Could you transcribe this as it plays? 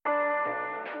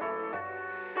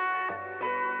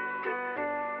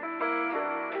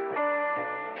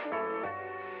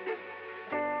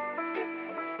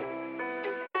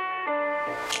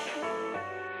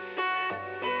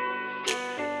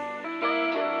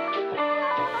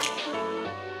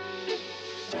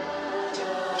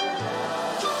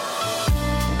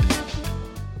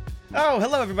Oh,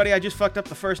 hello everybody. I just fucked up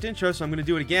the first intro, so I'm going to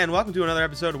do it again. Welcome to another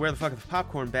episode of Where the Fuck Are the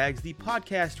Popcorn Bags, the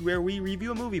podcast where we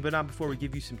review a movie, but not before we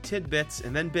give you some tidbits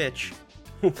and then bitch.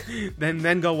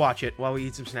 then go watch it while we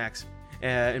eat some snacks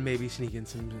and maybe sneak in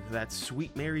some of that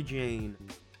sweet Mary Jane.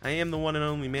 I am the one and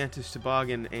only Mantis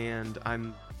Toboggan, and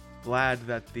I'm glad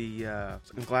that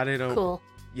I'm glad I don't... Cool.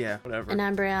 Yeah, whatever. And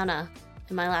I'm Brianna,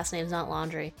 and my last name's not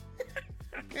Laundry.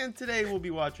 And today we'll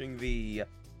be watching the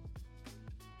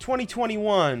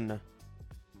 2021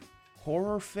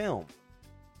 horror film,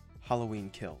 Halloween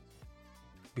Kills.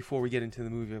 Before we get into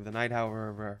the movie of the night,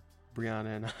 however,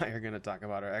 Brianna and I are going to talk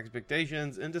about our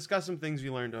expectations and discuss some things we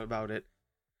learned about it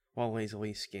while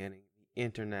lazily scanning the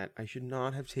internet. I should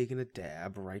not have taken a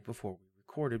dab right before we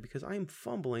recorded because I am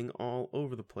fumbling all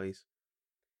over the place.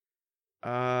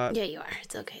 Yeah, you are.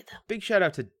 It's okay, though. Big shout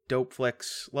out to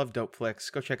Dopeflix. Love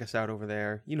Dopeflix. Go check us out over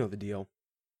there. You know the deal.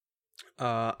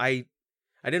 I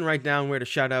didn't write down where to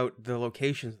shout out the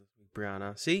locations this week,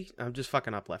 Brianna. See? I'm just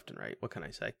fucking up left and right. What can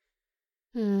I say?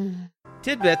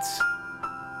 Tidbits.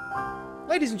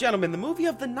 Ladies and gentlemen, the movie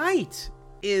of the night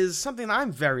is something that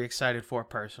I'm very excited for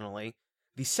personally.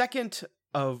 The second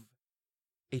of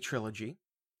a trilogy.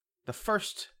 The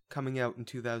first coming out in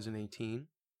 2018.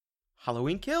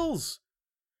 Halloween Kills.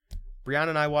 Brianna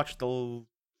and I watched the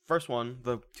first one,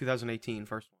 the 2018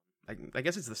 first one. I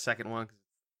guess it's the second one because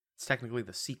it's technically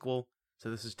the sequel. So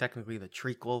this is technically the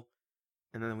trequel,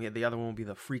 and then the other one will be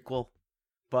the frequel.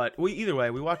 But either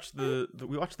way, we watched the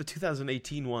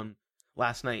 2018 one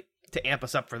last night to amp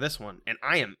us up for this one, and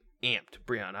I am amped,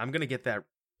 Brianna. I'm gonna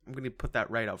put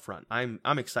that right out front. I'm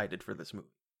excited for this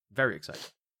movie, very excited.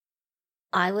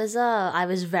 I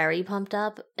was very pumped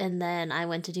up, and then I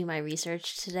went to do my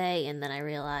research today, and then I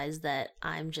realized that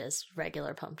I'm just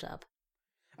regular pumped up.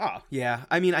 Oh, yeah.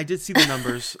 I mean, I did see the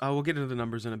numbers. We'll get into the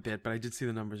numbers in a bit, but I did see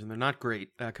the numbers, and they're not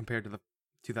great compared to the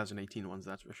 2018 ones,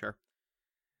 that's for sure.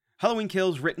 Halloween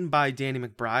Kills, written by Danny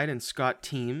McBride and Scott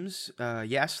Teems.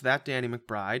 Yes, that Danny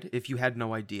McBride. If you had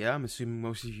no idea, I'm assuming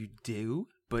most of you do,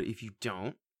 but if you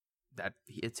don't,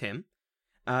 it's him.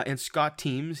 And Scott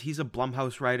Teems, he's a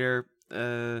Blumhouse writer.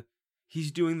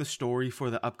 He's doing the story for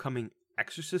the upcoming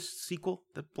Exorcist sequel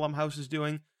that Blumhouse is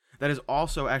doing. That is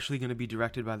also actually going to be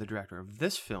directed by the director of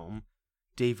this film,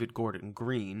 David Gordon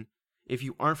Green. If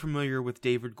you aren't familiar with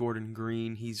David Gordon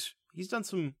Green, he's done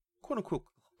some quote-unquote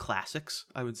classics,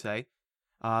 I would say,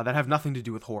 that have nothing to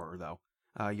do with horror, though.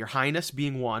 Your Highness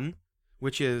being one,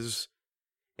 which is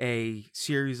a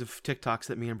series of TikToks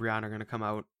that me and Brianna are going to come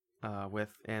out with,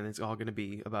 and it's all going to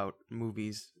be about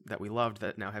movies that we loved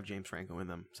that now have James Franco in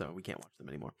them, so we can't watch them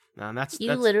anymore. And that's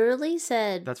literally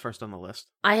said that's first on the list.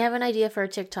 I have an idea for a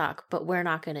TikTok, but we're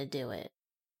not going to do it.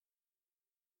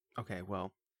 Okay,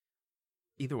 well,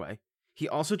 either way, he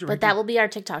also directed. But that will be our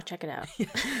TikTok. Check it out.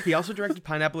 He also directed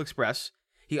Pineapple Express.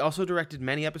 He also directed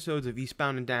many episodes of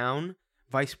Eastbound and Down,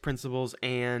 Vice Principals,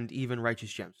 and even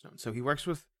Righteous Gemstones. So he works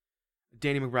with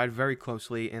Danny McBride very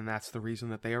closely, and that's the reason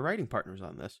that they are writing partners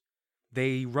on this.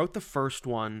 They wrote the first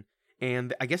one,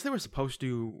 and I guess they were supposed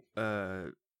to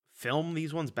film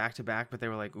these ones back to back, but they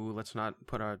were like, "Ooh, let's not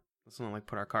put our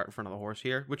cart in front of the horse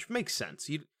here," which makes sense.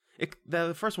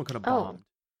 The first one could have bombed.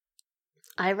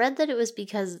 I read that it was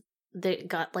because they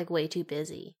got way too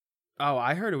busy. Oh,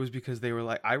 I heard it was because they were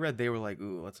like,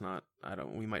 "Ooh, let's not.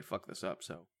 We might fuck this up,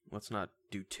 so let's not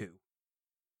do two."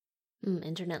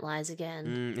 Internet lies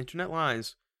again. Internet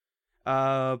lies.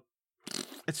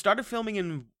 It started filming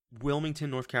in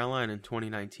Wilmington, North Carolina in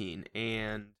 2019,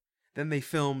 and then they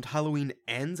filmed Halloween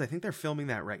Ends. I think they're filming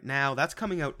that right now. That's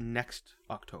coming out next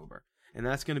October, and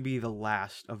that's going to be the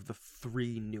last of the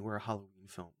 3 newer Halloween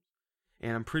films.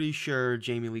 And I'm pretty sure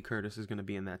Jamie Lee Curtis is going to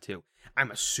be in that too.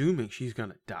 I'm assuming she's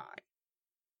going to die.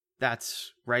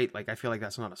 That's right. I feel like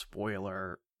that's not a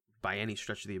spoiler by any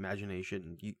stretch of the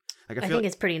imagination. I think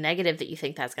it's pretty negative that you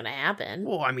think that's going to happen.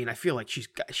 Well, I mean, I feel like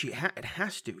it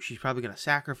has to. She's probably going to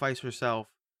sacrifice herself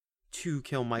to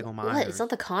kill Michael Myers. What? It's not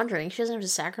The Conjuring. She doesn't have to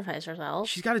sacrifice herself.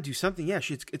 She's got to do something. Yeah,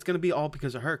 it's going to be all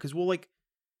because of her. Because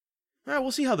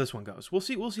we'll see how this one goes. We'll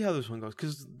see how this one goes.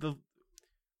 Because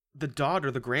the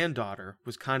granddaughter,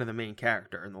 was kind of the main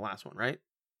character in the last one, right?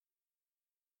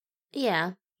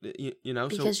 Yeah. You know,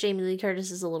 because Jamie Lee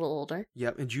Curtis is a little older.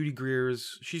 Yep, and Judy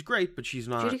Greer's she's great, but she's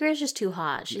not. Judy Greer's just too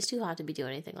hot. She's too hot to be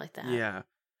doing anything like that. Yeah.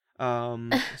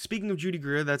 Speaking of Judy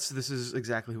Greer, this is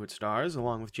exactly who it stars,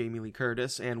 along with Jamie Lee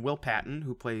Curtis and Will Patton,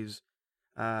 who plays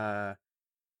Officer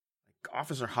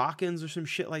Hawkins or some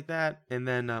shit like that. And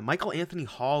then Michael Anthony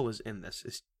Hall is in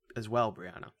this as well,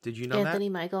 Brianna. Did you know Anthony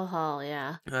Michael Hall,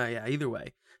 yeah. Yeah, either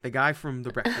way. The guy from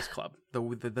The Breakfast Club, the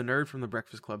nerd from The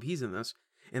Breakfast Club, he's in this.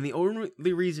 And the only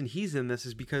reason he's in this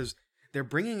is because they're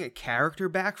bringing a character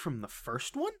back from the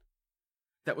first one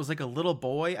that was like a little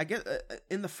boy. I guess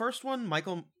in the first one,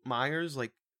 Michael Myers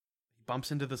like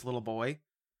bumps into this little boy,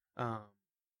 and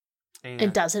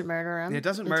it doesn't murder him. It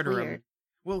doesn't It's murder weird. him.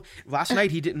 Well, last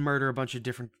night he didn't murder a bunch of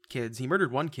different kids. He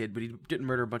murdered one kid, but he didn't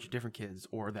murder a bunch of different kids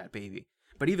or that baby.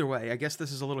 But either way, I guess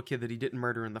this is a little kid that he didn't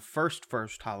murder in the first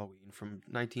Halloween from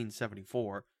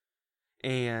 1974,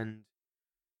 and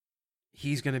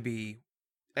he's gonna be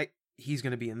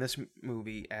in this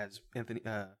movie as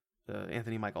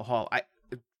Anthony Michael Hall.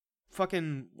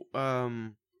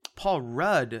 Paul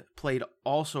Rudd played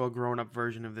also a grown-up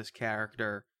version of this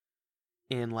character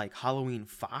in like Halloween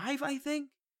 5, I think.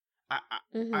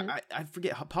 I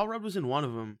forget. Paul Rudd was in one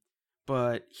of them,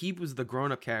 but he was the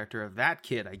grown-up character of that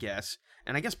kid, I guess.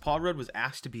 And I guess Paul Rudd was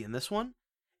asked to be in this one,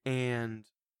 and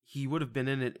he would have been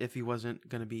in it if he wasn't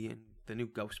going to be in the new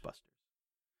Ghostbusters.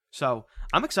 So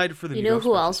I'm excited for the new Ghostbusters. You know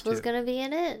who else was going to be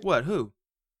in it? What? Who?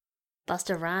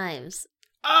 Busta Rhymes.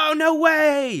 Oh, no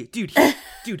way! Dude,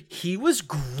 he was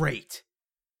great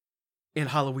in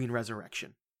Halloween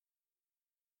Resurrection.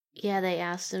 Yeah, they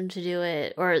asked him to do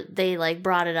it, or they like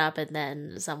brought it up, and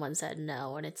then someone said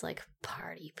no, and it's like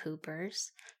party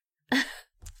poopers.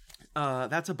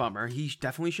 That's a bummer. He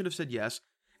definitely should have said yes.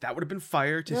 That would have been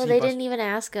fire to see. No, they didn't even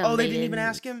ask him. Oh, they didn't even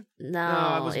ask him? No,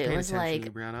 I wasn't paying it was attention like to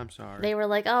you, Brianna. I'm sorry. they were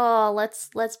like, "Oh,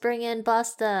 let's bring in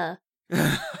Busta,"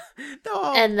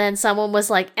 No. and then someone was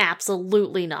like,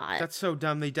 "Absolutely not." That's so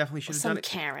dumb. They definitely should have done it.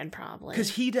 Some Karen probably.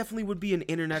 Because he definitely would be an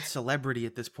internet celebrity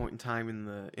at this point in time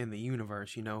in the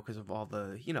universe, because of all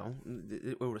the,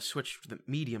 it would have switched. The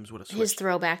mediums would have switched. His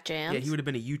throwback jams. Yeah, he would have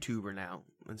been a YouTuber now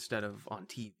instead of on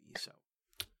TV. So,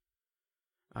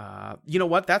 you know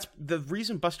what? That's the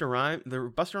reason Busta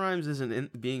Rhymes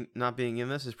isn't not being in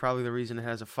this is probably the reason it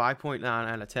has a 5.9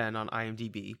 out of 10 on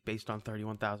IMDb based on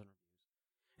 31,000.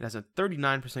 It has a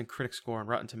 39% critic score on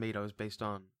Rotten Tomatoes based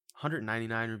on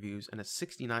 199 reviews and a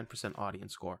 69%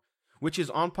 audience score, which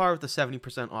is on par with the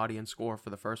 70% audience score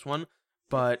for the first one,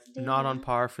 but not on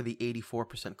par for the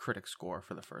 84% critic score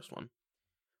for the first one.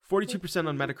 42%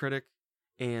 on Metacritic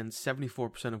and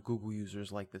 74% of Google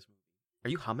users like this movie.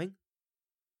 Are you humming?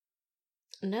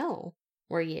 No.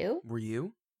 Were you? Were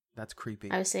you? That's creepy.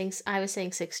 I was saying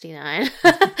 69.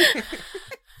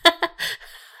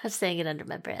 I'm saying it under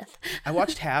my breath. I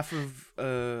watched half of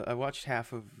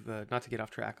not to get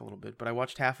off track a little bit, but I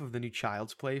watched half of the new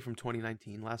Child's Play from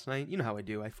 2019 last night. You know how I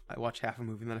do. I watch half a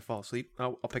movie and then I fall asleep.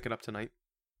 I'll pick it up tonight.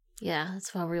 Yeah,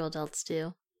 that's what real adults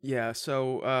do. Yeah,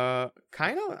 so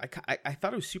kind of I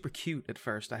thought it was super cute at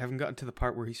first. I haven't gotten to the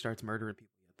part where he starts murdering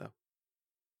people yet though.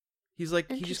 He's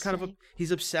like he just kind of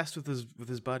he's obsessed with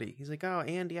his buddy. He's like, "Oh,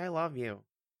 Andy, I love you.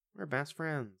 We're best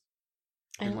friends."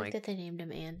 I like that they named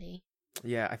him Andy.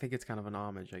 Yeah, I think it's kind of an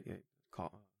homage. I get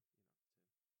called.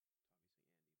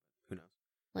 Who knows?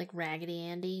 Like Raggedy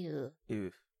Andy. Ugh.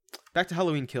 Oof. Back to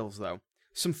Halloween Kills, though.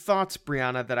 Some thoughts,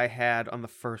 Brianna, that I had on the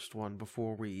first one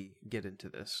before we get into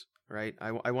this. Right?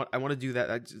 I want to do that.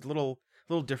 It's a little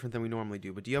different than we normally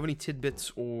do. But do you have any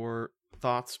tidbits or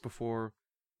thoughts before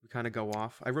we kind of go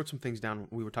off? I wrote some things down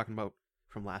we were talking about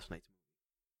from last night's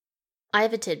movie. I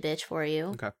have a tidbit for you.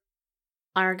 Okay.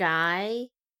 Our guy,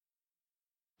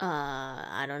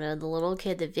 I don't know, the little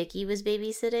kid that Vicky was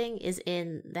babysitting is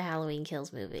in the Halloween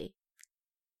Kills movie.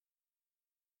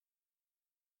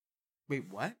 Wait,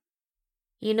 what?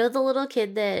 You know the little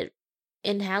kid that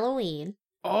in Halloween?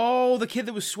 Oh, the kid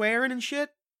that was swearing and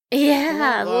shit?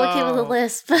 Yeah, the little kid with a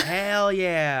lisp. Hell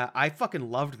yeah. I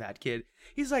fucking loved that kid.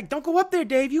 He's like, "Don't go up there,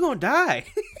 Dave. You're gonna die."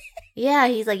 Yeah,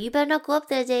 he's like, "You better not go up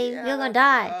there, Dave. You're gonna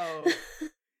die."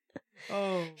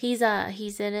 Oh. He's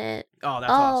in it. Oh,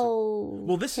 that's awesome.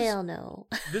 Well, no.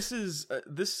 This is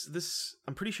this.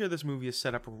 I'm pretty sure this movie is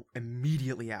set up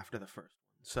immediately after the first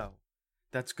one, so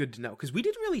that's good to know because we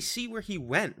didn't really see where he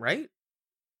went, right?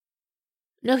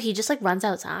 No, he just like runs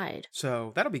outside.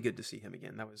 So that'll be good to see him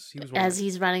again. He was as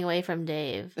he's running away from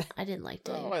Dave. I didn't like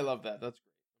Dave. Oh, I love that. That's great.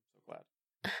 I'm so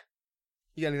glad.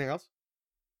 You got anything else?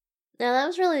 No, that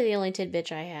was really the only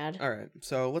tidbit I had. All right,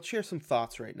 so let's share some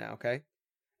thoughts right now, okay?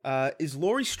 Is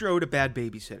Laurie Strode a bad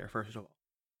babysitter, first of all?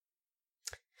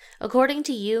 According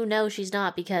to you, no, she's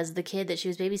not, because the kid that she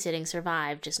was babysitting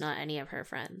survived, just not any of her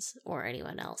friends or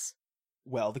anyone else.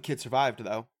 Well, the kid survived,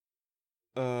 though.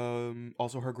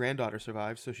 Also, her granddaughter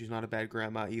survived, so she's not a bad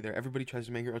grandma either. Everybody tries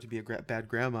to make her out to be a bad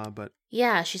grandma, but...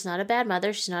 Yeah, she's not a bad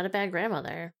mother, she's not a bad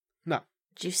grandmother. No.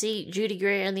 Did you see Judy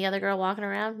Greer and the other girl walking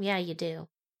around? Yeah, you do.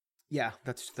 Yeah,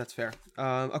 that's fair.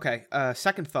 Okay,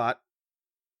 second thought.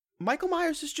 Michael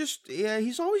Myers is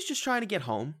he's always just trying to get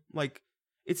home. Like,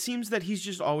 it seems that he's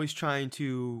just always trying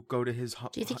to go to his.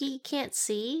 Do you think he can't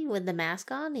see with the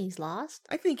mask on? He's lost?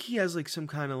 I think he has like some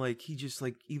kind of like he just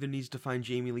like either needs to find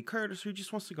Jamie Lee Curtis or he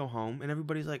just wants to go home. And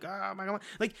everybody's like, oh my god!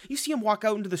 Like you see him walk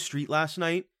out into the street last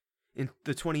night in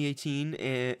the 2018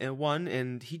 one,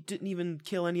 and he didn't even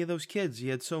kill any of those kids. He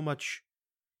had so much,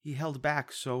 he held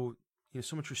back so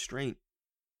so much restraint.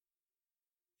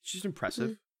 It's just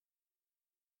impressive.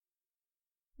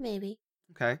 Maybe.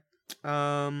 Okay.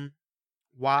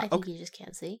 Why? I think you just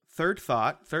can't see. Third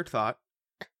thought.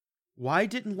 Why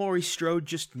didn't Laurie Strode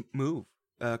just move?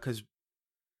 Because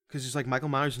it's like Michael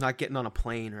Myers is not getting on a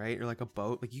plane, right? Or like a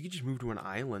boat. Like you could just move to an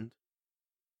island.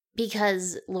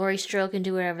 Because Laurie Strode can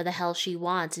do whatever the hell she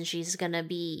wants, and she's gonna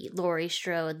be Laurie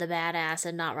Strode, the badass,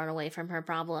 and not run away from her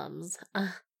problems.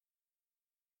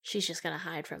 She's just gonna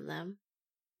hide from them.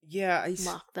 Yeah,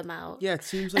 lock them out. Yeah, it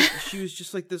seems like she was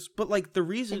just like this, but like the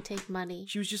reason they take money.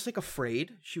 She was just like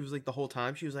afraid. She was like the whole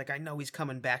time. She was like, I know he's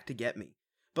coming back to get me.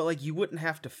 But like you wouldn't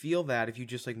have to feel that if you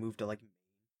just like moved to like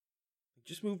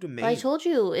just moved to Maine. I told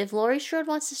you, if Laurie Strode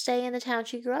wants to stay in the town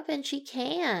she grew up in, she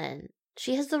can.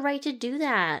 She has the right to do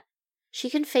that. She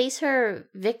can face her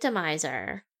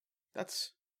victimizer.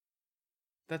 That's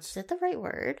Is that the right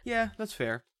word? Yeah, that's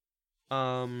fair.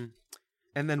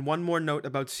 And then one more note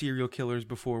about serial killers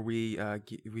before we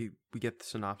get the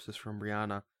synopsis from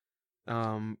Brianna.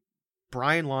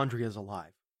 Brian Laundrie is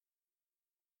alive.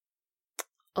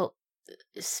 Oh,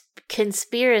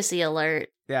 conspiracy alert.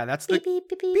 Yeah, that's the beep,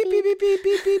 beep, beep, beep, beep, beep,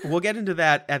 beep, beep. We'll get into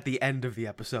that at the end of the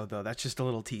episode, though. That's just a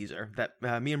little teaser that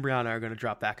me and Brianna are going to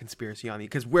drop that conspiracy on you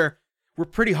because we're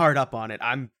pretty hard up on it.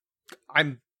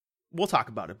 We'll talk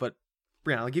about it, but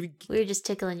Brianna, I'll give you. We were just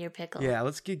tickling your pickle. Yeah,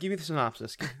 let's give me the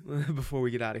synopsis before we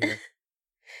get out of here.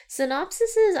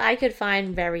 Synopsises I could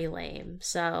find very lame,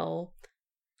 so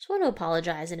just want to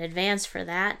apologize in advance for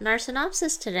that. And our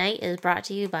synopsis today is brought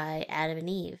to you by Adam and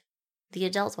Eve, the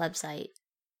adult website.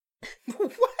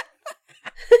 What?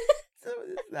 So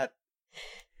is that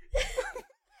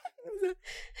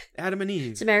Adam and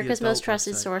Eve? It's America's most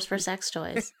trusted source for sex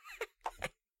toys.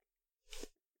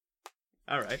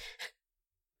 All right.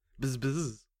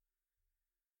 Bzz.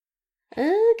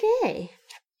 Okay.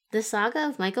 The saga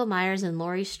of Michael Myers and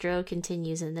Laurie Strode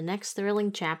continues in the next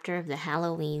thrilling chapter of the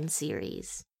Halloween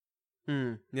series.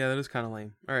 Yeah, that is kind of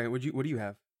lame. All right, what do you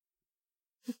have?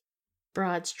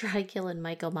 Broads try killing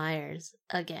Michael Myers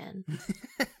again.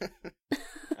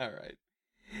 All right.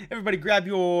 Everybody grab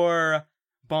your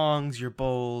bongs, your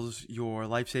bowls, your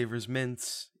Lifesavers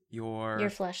mints, your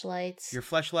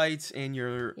fleshlights, and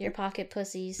your pocket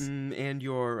pussies, and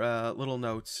your little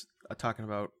notes talking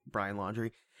about Brian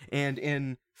Laundrie. And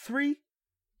in 3,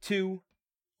 2,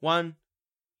 1.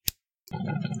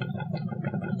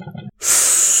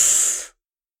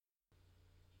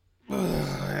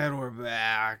 And we're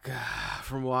back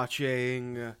from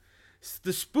watching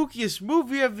the spookiest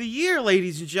movie of the year,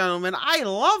 ladies and gentlemen. I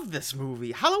love this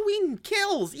movie. Halloween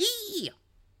Kills. Eee!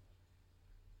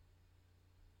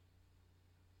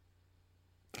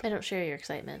 I don't share your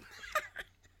excitement.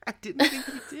 I didn't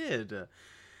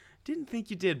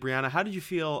think you did. Brianna. How did you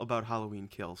feel about Halloween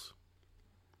Kills?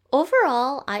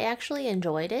 Overall, I actually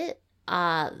enjoyed it.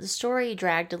 The story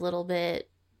dragged a little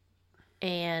bit,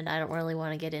 and I don't really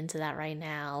want to get into that right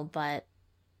now, but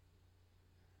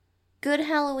good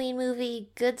Halloween movie,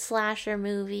 good slasher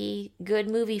movie, good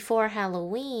movie for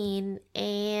Halloween,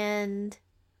 and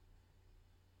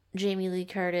Jamie Lee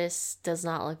Curtis does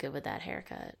not look good with that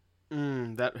haircut.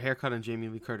 That haircut on Jamie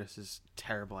Lee Curtis is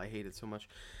terrible. I hate it so much.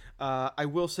 I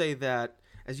will say that,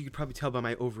 as you could probably tell by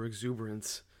my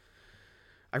overexuberance,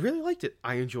 I really liked it.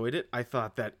 I enjoyed it. I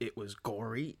thought that it was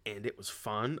gory and it was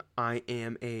fun. I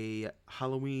am a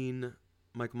Halloween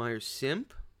Michael Myers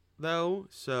simp, though,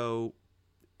 so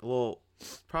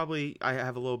I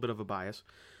have a little bit of a bias.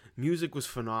 Music was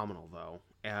phenomenal, though.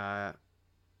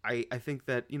 I think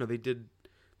that they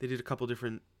did a couple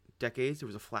different decades. There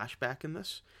was a flashback in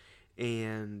this,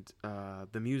 and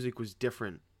the music was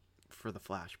different for the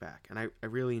flashback, and I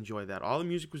really enjoyed that. All the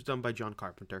music was done by John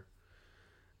Carpenter.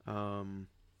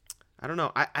 I don't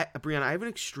know. Brianna, I have an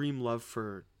extreme love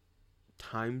for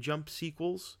time jump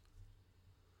sequels.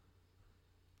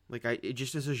 It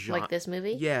just as a genre. Like this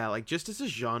movie? Yeah, just as a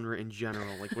genre in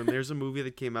general. Like when there's a movie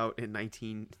that came out in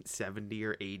 1970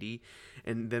 or 80,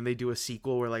 and then they do a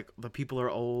sequel where the people are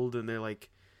old and they're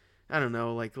I don't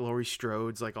know, Laurie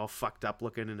Strode's all fucked up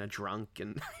looking and a drunk,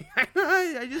 and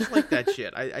I just like that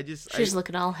shit. She's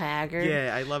looking all haggard.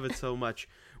 Yeah, I love it so much.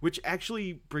 Which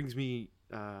actually brings me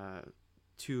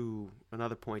to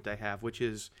another point I have, which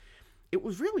is it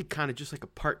was really kind of just like a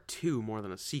part 2 more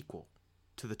than a sequel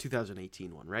to the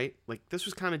 2018 one, right? Like this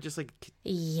was kind of just like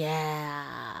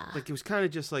Yeah. it was kind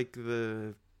of just like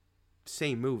the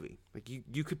same movie. Like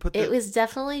you could put It was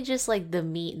definitely just like the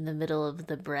meat in the middle of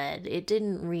the bread. We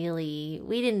didn't really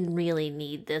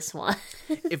need this one.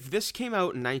 If this came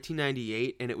out in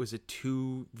 1998 and it was a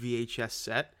 2 VHS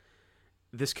set,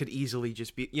 this could easily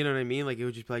just be, you know what I mean? Like it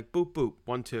would just be like boop boop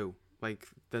 1 2. Like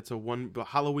that's a one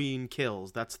Halloween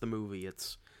Kills. That's the movie.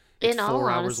 It's in 4 all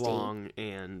hours honesty, long,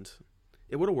 and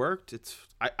it would have worked.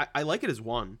 I like it as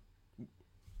one.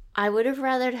 I would have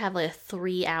rather have like a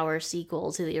 3-hour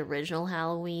sequel to the original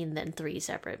Halloween than 3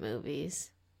 separate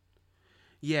movies.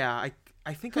 Yeah,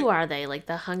 I think Who are they? Like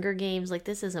the Hunger Games? Like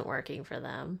this isn't working for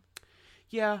them.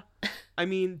 Yeah, I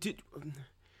mean,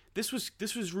 this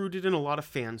was rooted in a lot of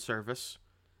fan service,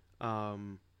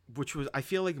 which was, I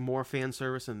feel like, more fan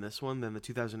service in this one than the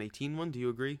 2018 one. Do you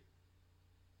agree?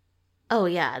 Oh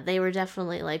yeah, they were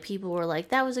definitely like, people were like,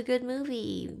 that was a good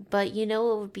movie, but you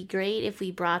know it would be great if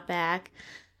we brought back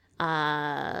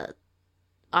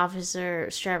Officer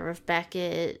Sheriff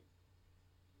Beckett,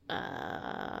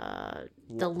 the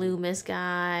Loomis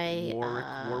guy,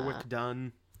 Warwick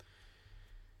Dunn.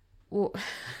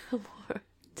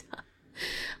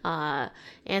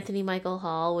 Anthony Michael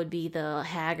Hall would be the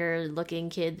haggard looking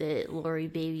kid that Lori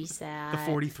babysat. The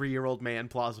 43-year-old man,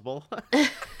 plausible.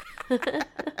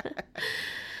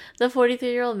 The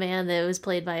 43-year-old man that was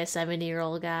played by a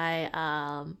 70-year-old guy.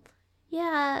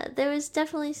 Yeah, there was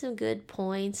definitely some good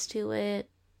points to it,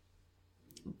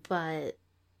 but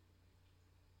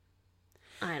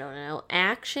I don't know.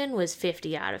 Action was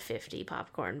 50 out of 50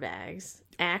 popcorn bags.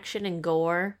 Action and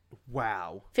gore.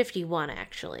 Wow. 51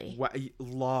 actually.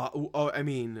 I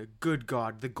mean, good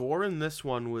God, the gore in this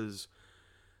one was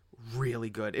really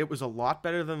good. It was a lot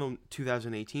better than the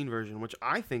 2018 version, which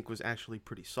I think was actually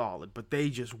pretty solid, but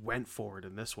they just went for it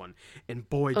in this one, and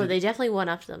boy they definitely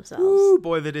one-upped themselves. Ooh,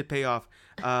 boy, they did pay off.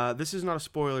 This is not a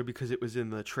spoiler because it was in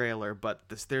the trailer, but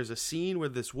there's a scene where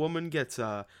this woman gets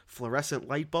a fluorescent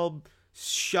light bulb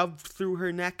shoved through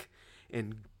her neck,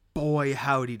 and boy,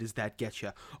 howdy does that get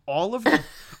you. All of the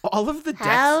deaths,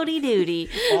 howdy doody.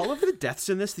 All of the deaths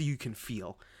in this that you can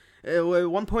feel. At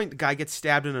one point, the guy gets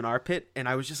stabbed in an armpit, and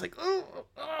I was just like,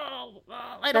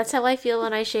 That's how I feel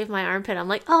when I shave my armpit. I'm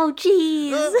like, oh,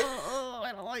 jeez.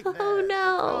 I don't like that. Oh,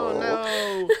 no. Oh,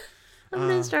 no. I'm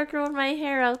going to start growing my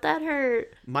hair out. That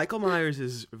hurt. Michael Myers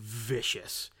is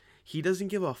vicious. He doesn't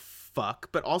give a fuck,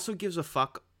 but also gives a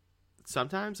fuck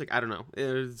sometimes. Like, I don't know.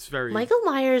 It's very... Michael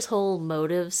Myers' whole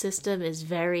motive system is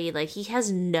very, like, he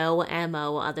has no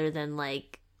MO other than,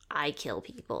 like, I kill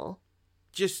people.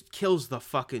 Just kills the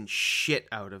fucking shit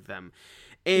out of them.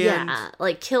 And yeah,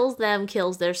 like kills them,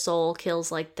 kills their soul,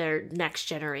 kills like their next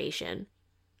generation.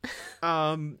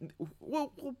 Well,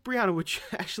 Brianna, which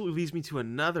actually leads me to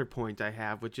another point I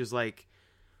have, which is like,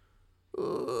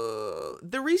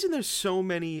 the reason there's so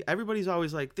many, everybody's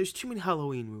always like, there's too many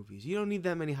Halloween movies. You don't need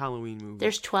that many Halloween movies.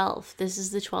 There's 12. This is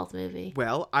the 12th movie.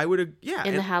 Well, I would, yeah.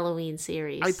 In the Halloween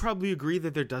series. I'd probably agree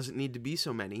that there doesn't need to be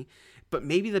so many. But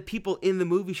maybe the people in the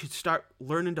movie should start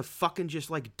learning to fucking just,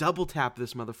 like, double tap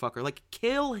this motherfucker. Like,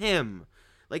 kill him.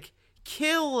 Like,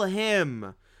 kill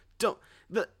him. Don't...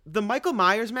 The Michael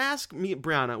Myers mask,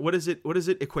 Brianna, what does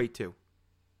it equate to?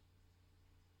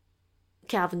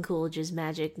 Calvin Coolidge's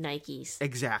magic Nikes.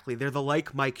 Exactly. They're the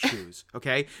like Mike shoes,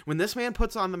 okay? When this man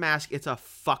puts on the mask, it's a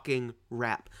fucking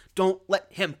wrap. Don't let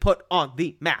him put on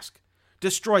the mask.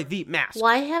 Destroy the mask.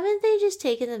 Why haven't they just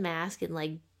taken the mask and,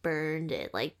 like, burned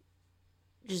it? Like,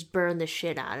 just burn the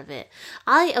shit out of it.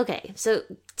 Okay, so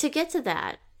to get to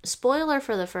that, spoiler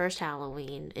for the first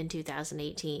Halloween in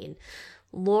 2018,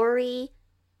 Lori,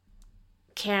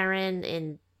 Karen,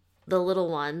 and the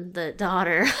little one, the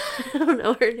daughter, I don't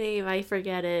know her name, I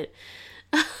forget it.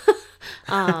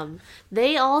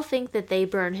 They all think that they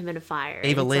burned him in a fire.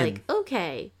 Ava Lynn. Like,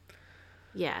 okay.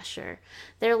 Yeah, sure.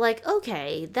 They're like,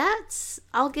 okay,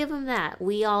 I'll give them that.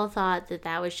 We all thought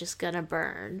that was just gonna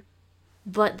burn.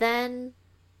 But then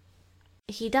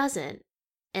he doesn't.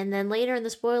 And then later in the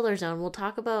spoiler zone, we'll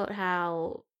talk about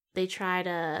how they try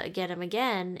to get him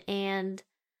again. And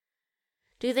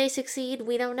do they succeed?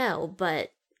 We don't know.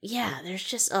 But yeah, there's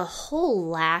just a whole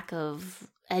lack of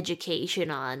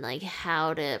education on like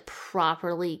how to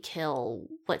properly kill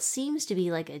what seems to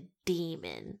be like a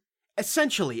demon.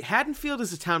 Essentially, Haddonfield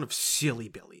is a town of silly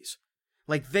billies.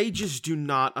 Like, they just do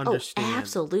not understand. Oh,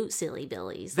 absolute silly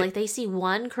billies. Like, they see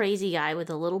one crazy guy with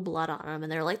a little blood on him,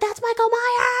 and they're like, that's Michael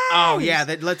Myers! Oh, yeah,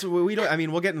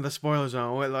 we'll get into the spoiler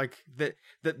zone. Like,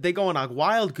 they go on a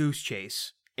wild goose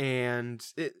chase, and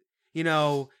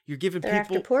you're giving They're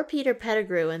people. after poor Peter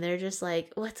Pettigrew, and they're just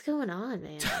like, "What's going on,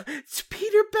 man?" It's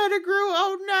Peter Pettigrew.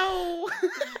 Oh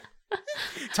no!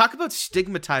 Talk about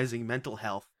stigmatizing mental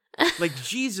health. Like,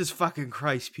 Jesus fucking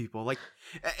Christ, people. Like,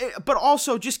 but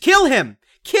also just kill him.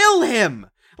 Kill him.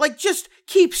 Like, just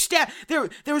keep There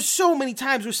were so many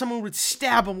times where someone would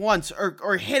stab him once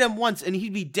or hit him once, and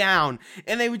he'd be down,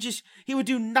 and he would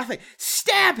do nothing.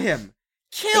 Stab him.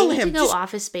 Kill they need him. to go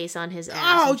Office Space on his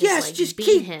ass. Oh and yes, just beat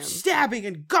keep him. stabbing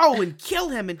and go and kill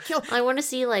him and kill. I want to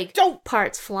see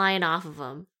parts flying off of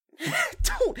him.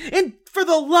 Don't, and for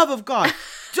the love of God,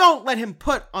 don't let him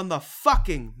put on the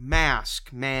fucking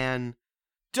mask, man.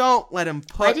 Don't let him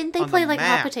put. Why didn't they play like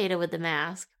mask. hot potato with the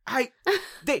mask?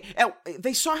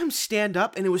 They saw him stand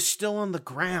up and it was still on the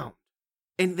ground,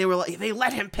 and they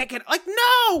let him pick it. Like,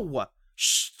 no,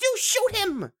 shoot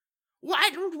him.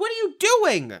 What are you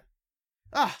doing?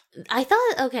 Ugh. I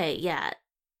thought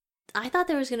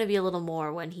there was going to be a little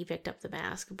more when he picked up the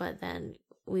mask, but then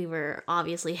we were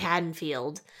obviously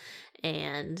Haddonfield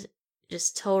and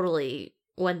just totally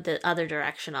went the other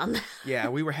direction on that. Yeah,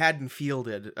 we were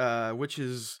Haddonfielded, which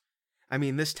is, I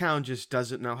mean, this town just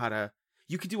doesn't know how to.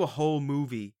 You could do a whole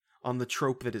movie on the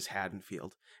trope that is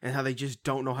Haddonfield and how they just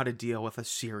don't know how to deal with a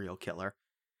serial killer.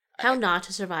 How not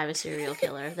to survive a serial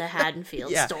killer, the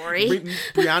Haddonfield story.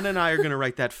 Brianna and I are going to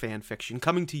write that fan fiction,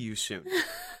 coming to you soon.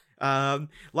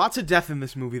 Lots of death in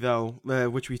this movie, though,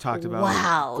 which we talked about.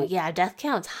 Wow, yeah, death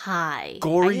count's high.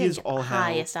 Gory is all hell.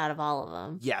 Highest out of all of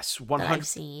them. Yes, 100. That I've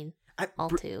seen. All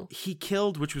two. He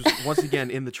killed, which was, once again,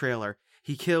 in the trailer,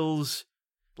 he kills,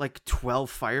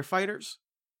 12 firefighters.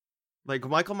 Like,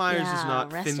 Michael Myers is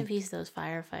not rest in peace, those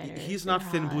firefighters. He's not They're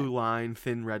thin hot. blue line,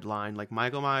 thin red line. Like,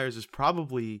 Michael Myers is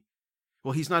probably...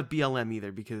 Well, he's not BLM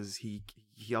either, because he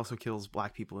also kills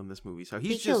black people in this movie. So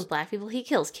he kills black people. He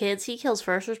kills kids. He kills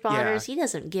first responders. Yeah. He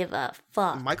doesn't give a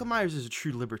fuck. Michael Myers is a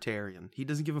true libertarian. He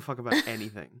doesn't give a fuck about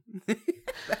anything.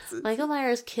 Michael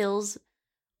Myers kills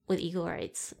with equal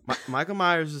rights. Michael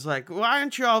Myers is like, why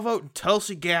aren't you all voting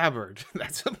Tulsi Gabbard?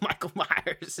 That's what Michael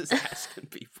Myers is asking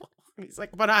people. He's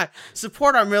like, but I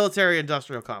support our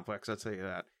military-industrial complex. I'll tell you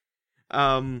that.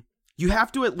 You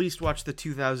have to at least watch the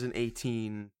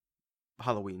 2018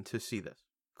 Halloween to see this,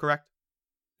 correct?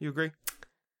 You agree?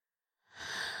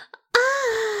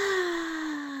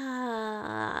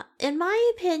 In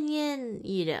my opinion,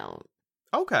 you don't.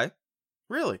 Okay.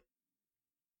 Really?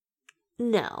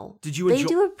 No. Did you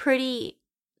enjoy?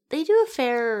 They do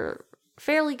a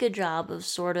fairly good job of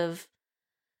sort of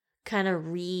kind of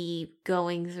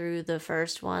going through the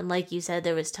first one. Like you said,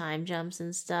 there was time jumps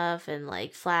and stuff and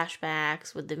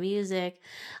flashbacks with the music.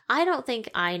 I don't think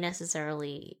I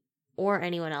necessarily, or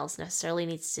anyone else necessarily,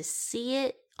 needs to see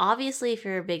it. Obviously, if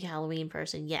you're a big Halloween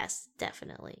person, yes,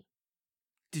 definitely.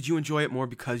 Did you enjoy it more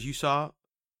because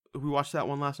we watched that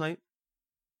one last night?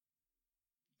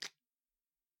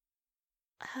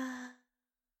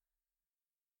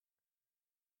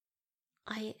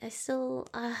 I still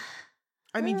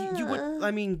I mean, you would. I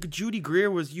mean, Judy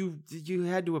Greer was you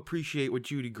had to appreciate what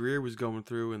Judy Greer was going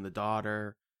through and the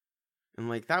daughter, and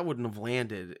that wouldn't have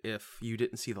landed if you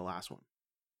didn't see the last one.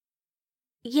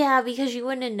 Yeah, because you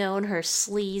wouldn't have known her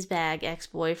sleazebag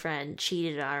ex-boyfriend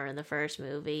cheated on her in the first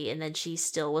movie, and then she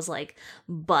still was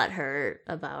butthurt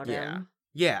about him.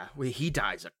 Yeah. Well, he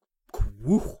dies.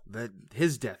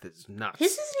 His death is nuts.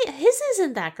 His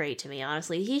isn't that great to me,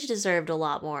 honestly. He deserved a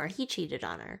lot more. He cheated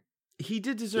on her. He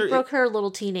did deserve. He broke her little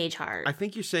teenage heart. I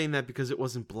think you're saying that because it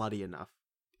wasn't bloody enough.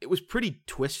 It was pretty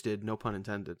twisted, no pun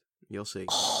intended. You'll see.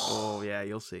 Oh yeah,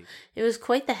 you'll see. It was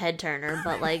quite the head turner,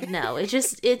 but no, it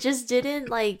just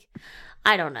didn't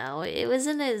I don't know. It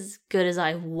wasn't as good as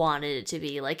I wanted it to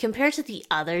be. Compared to the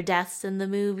other deaths in the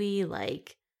movie,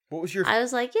 what was your? I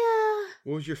was like, yeah.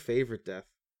 What was your favorite death?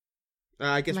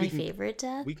 I guess my favorite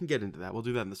death. We can get into that. We'll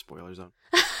do that in the spoiler zone.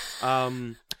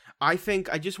 I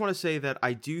just want to say that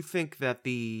I do think that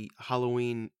the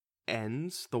Halloween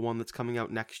Ends, the one that's coming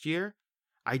out next year,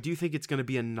 I do think it's going to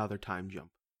be another time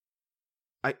jump.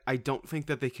 I don't think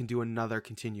that they can do another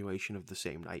continuation of the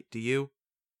same night. Do you?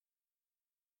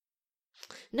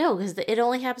 No, because it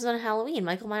only happens on Halloween.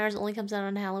 Michael Myers only comes out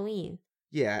on Halloween.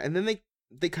 Yeah, and then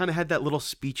they kind of had that little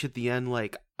speech at the end,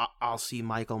 I'll see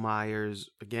Michael Myers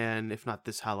again, if not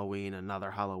this Halloween, another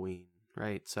Halloween,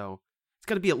 right? So it's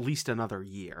got to be at least another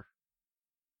year.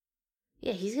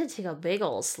 Yeah, he's going to take a big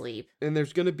old sleep. And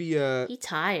there's going to be He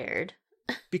tired.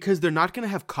 Because they're not going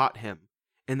to have caught him.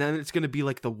 And then it's going to be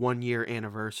the 1 year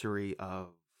anniversary of,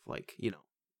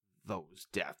 those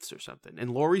deaths or something.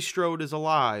 And Laurie Strode is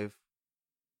alive.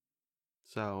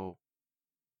 So,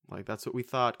 Like, that's what we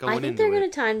thought going I into think they're it. going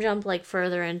to time jump, like,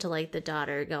 further into, like, the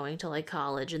daughter going to, like,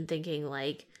 college and thinking,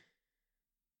 like,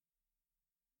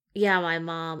 yeah, my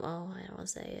mom, oh, I don't want to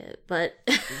say it, but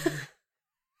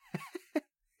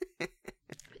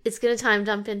it's going to time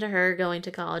jump into her going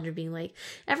to college and being like,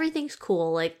 everything's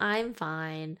cool, like, I'm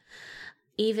fine.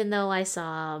 Even though I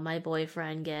saw my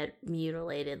boyfriend get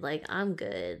mutilated, like, I'm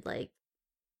good. Like,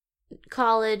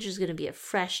 college is going to be a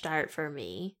fresh start for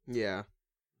me. Yeah.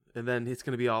 And then it's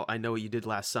going to be all, I know what you did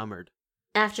last summer.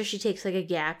 After she takes, like, a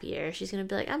gap year, she's going to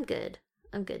be like, I'm good.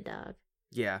 I'm good, dog.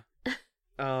 Yeah.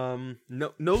 No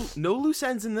loose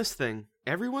ends in this thing.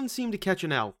 Everyone seemed to catch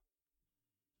an L.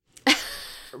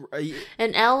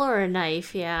 An L or a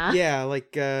knife, yeah. Yeah,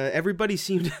 like, everybody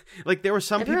seemed, like, there were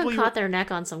some Everyone people... caught their neck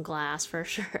on some glass, for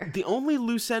sure. The only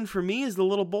loose end for me is the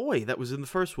little boy that was in the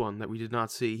first one that we did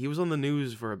not see. He was on the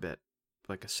news for a bit,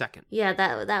 like a second. Yeah,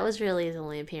 that was really his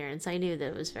only appearance. I knew that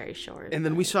it was very short. And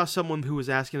then we saw someone who was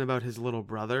asking about his little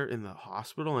brother in the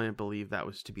hospital. I didn't believe that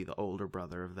was to be the older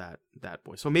brother of that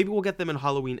boy. So maybe we'll get them in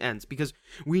Halloween Ends, because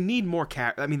we need more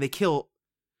I mean, they killed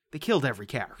every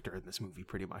character in this movie,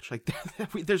 pretty much. Like,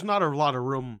 there's not a lot of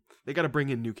room. They got to bring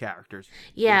in new characters.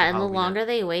 Yeah, and the longer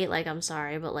they wait, like, I'm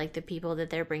sorry, but, like, the people that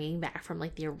they're bringing back from,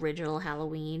 like, the original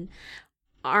Halloween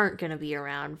aren't going to be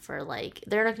around for, like,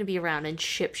 they're not going to be around in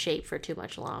ship shape for too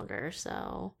much longer,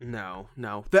 so. No.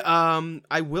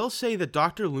 I will say that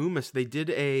Dr. Loomis, they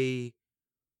did a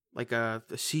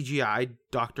CGI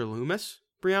Dr. Loomis,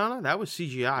 Brianna. That was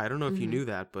CGI. I don't know if you knew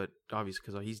that, but obviously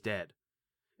because he's dead.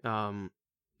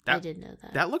 I did know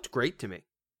that. That looked great to me.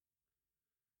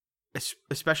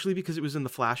 Especially because it was in the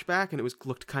flashback and it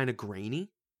looked kind of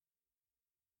grainy.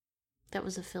 That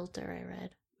was a filter I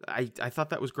read. I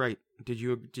thought that was great. Did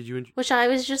you Which I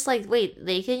was just like, wait,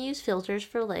 they can use filters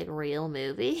for, like, real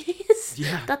movies?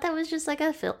 Yeah. I thought that was just like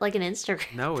like an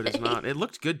Instagram No, it is thing. not. It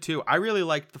looked good too. I really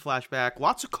liked the flashback.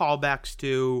 Lots of callbacks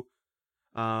too.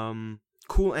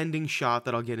 Cool ending shot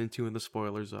that I'll get into in the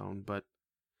spoiler zone, but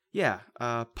yeah,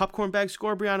 popcorn bag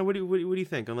score, Brianna. What do you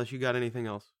think? Unless you got anything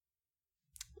else.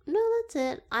 No, that's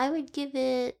it. I would give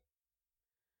it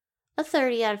a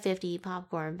 30 out of 50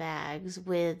 popcorn bags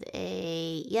with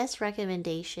a yes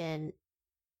recommendation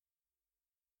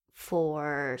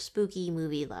for spooky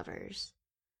movie lovers.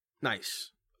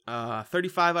 Nice.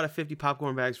 35 out of 50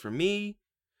 popcorn bags for me,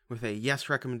 with a yes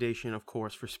recommendation, of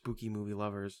course, for spooky movie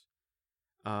lovers.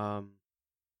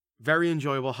 Very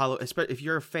enjoyable. If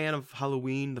you're a fan of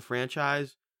Halloween, the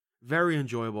franchise, very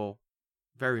enjoyable.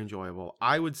 Very enjoyable.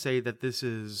 I would say that this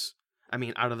is, I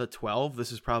mean, out of the 12,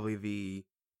 this is probably the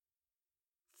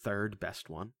third best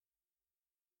one.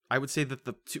 I would say that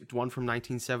the one from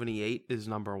 1978 is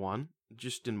number one,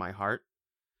 just in my heart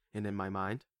and in my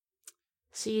mind.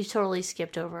 So you totally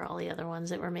skipped over all the other ones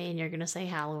that were made, and you're going to say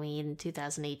Halloween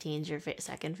 2018 is your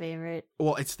second favorite?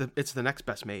 Well, it's the next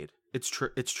best made. It's true.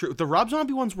 It's true. The Rob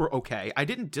Zombie ones were okay. I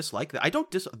didn't dislike that. I don't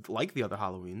dislike the other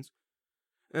Halloweens.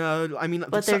 I mean,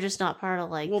 but they're just not part of,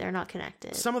 like, they're not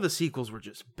connected. Some of the sequels were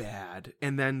just bad,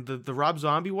 and then the Rob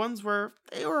Zombie ones were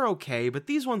okay, but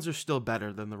these ones are still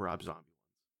better than the Rob Zombie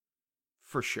ones,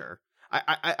 for sure.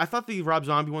 I thought the Rob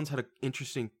Zombie ones had an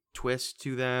interesting twist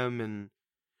to them,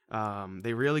 and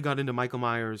they really got into Michael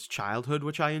Myers' childhood,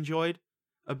 which I enjoyed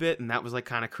a bit, and that was, like,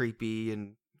 kind of creepy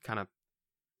and kind of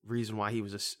reason why he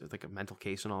was like a mental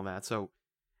case and all that. So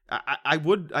I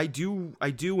do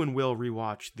and will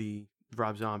rewatch the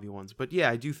Rob Zombie ones, but yeah,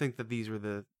 I do think that these are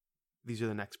the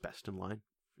next best in line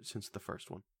since the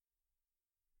first one.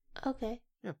 Okay.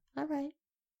 Yeah. All right.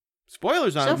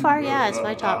 Spoilers on. So far, yeah, it's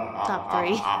my top 3.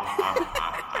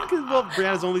 Well,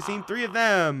 Brianna's only seen 3 of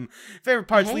them. Favorite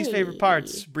parts, least favorite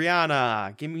parts.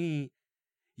 Brianna, give me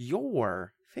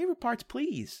your favorite parts,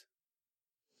 please.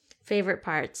 Favorite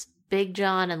parts: Big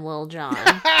John and Lil John.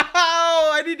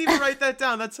 Oh, I didn't even write that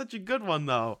down. That's such a good one,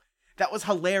 though. That was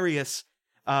hilarious.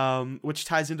 Which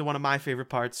ties into one of my favorite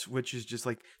parts, which is just,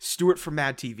 like, Stuart from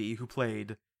Mad TV, who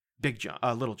played Big John,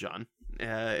 Little John.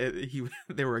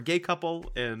 They were a gay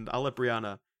couple, and I'll let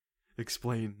Brianna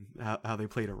explain how they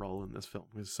played a role in this film.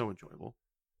 It was so enjoyable.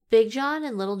 Big John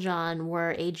and Little John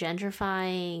were a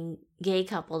gentrifying gay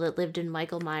couple that lived in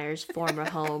Michael Myers' former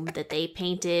home that they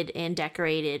painted and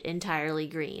decorated entirely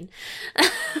green.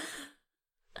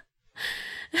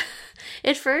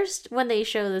 At first, when they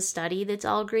show the study that's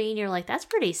all green, you're like, that's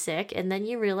pretty sick. And then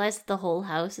you realize that the whole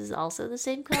house is also the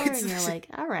same color, and you're like,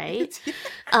 all right. It's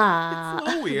a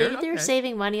little weird. Maybe they're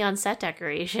saving money on set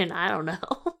decoration. I don't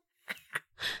know.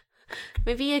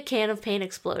 Maybe a can of paint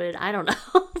exploded. I don't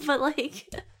know. But, like,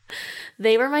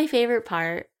 they were my favorite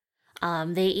part.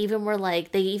 They even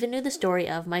knew the story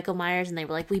of Michael Myers, and they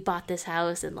were like, we bought this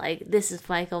house, and like, this is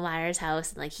Michael Myers'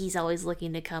 house, and like, he's always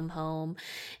looking to come home.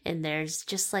 And there's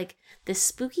just like this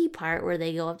spooky part where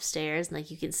they go upstairs, and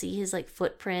like, you can see his like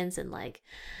footprints, and like,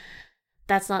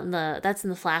 that's in the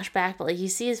flashback, but like, you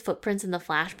see his footprints in the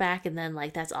flashback, and then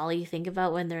like, that's all you think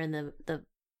about when they're in the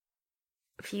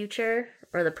future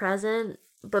or the present.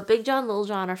 But Big John, Little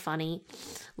John are funny.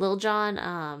 Little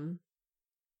John,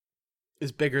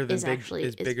 is bigger than Big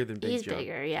He's John.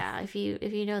 bigger, yeah. If you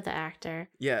know the actor,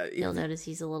 yeah, you'll notice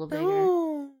he's a little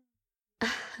bigger.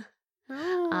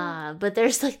 But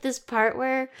there's like this part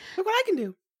where look what I can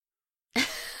do.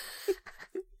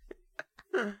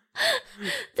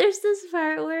 there's this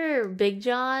part where Big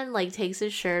John like takes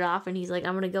his shirt off and he's like,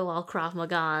 I'm gonna go all Krav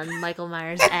Maga on Michael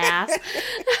Myers' ass.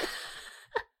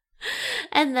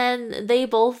 And then they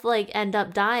both like end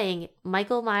up dying.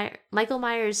 Michael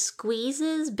Myers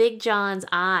squeezes Big John's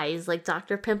eyes like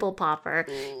Dr. Pimple Popper,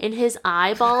 and his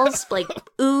eyeballs like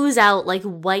ooze out like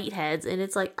whiteheads, and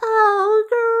it's like, oh,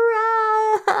 gross.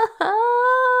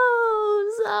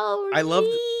 Oh, I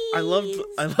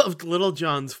loved Little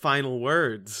John's final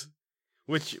words,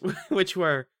 which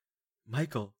were,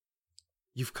 Michael,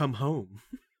 you've come home.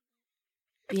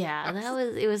 Yeah,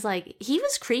 it was like, he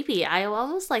was creepy. I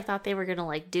almost like thought they were gonna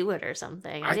like do it or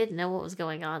something. I didn't know what was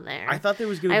going on there. I thought there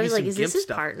was gonna be some like, is gimp this his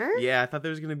stuff. partner? Yeah, I thought there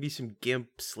was gonna be some gimp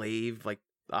slave, like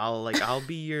I'll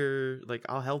be your, like,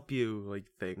 I'll help you, like,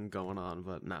 thing going on,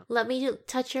 but no. Let me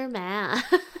touch your mask.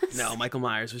 No, Michael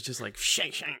Myers was just like,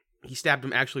 shank, shank. He stabbed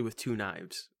him actually with 2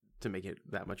 knives to make it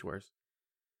that much worse.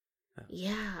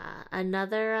 Yeah,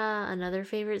 another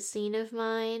favorite scene of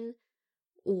mine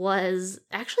was,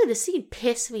 actually, the scene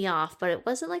pissed me off, but it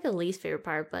wasn't like a least favorite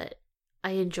part, but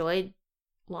I enjoyed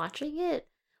watching it,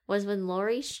 was when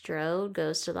Laurie Strode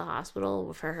goes to the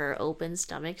hospital for her open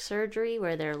stomach surgery,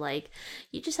 where they're like,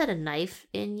 you just had a knife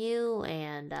in you,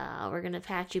 and we're gonna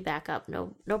patch you back up,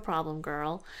 no problem,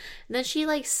 girl. And then she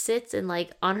like sits and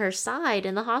like on her side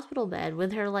in the hospital bed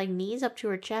with her like knees up to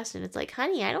her chest, and it's like,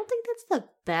 honey, I don't think that's the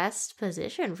best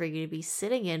position for you to be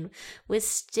sitting in with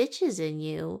stitches in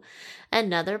you.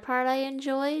 Another part I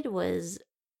enjoyed was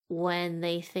when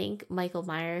they think Michael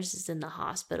Myers is in the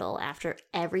hospital after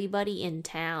everybody in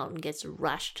town gets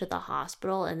rushed to the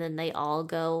hospital, and then they all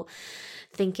go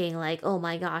thinking like, oh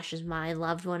my gosh, is my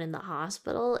loved one in the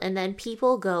hospital? And then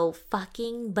people go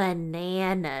fucking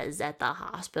bananas at the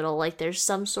hospital. Like there's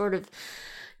some sort of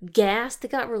gas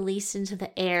that got released into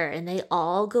the air, and they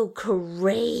all go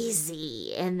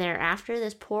crazy. And they're after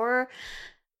this poor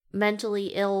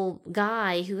mentally ill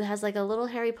guy who has like a little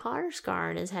Harry Potter scar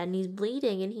on his head, and he's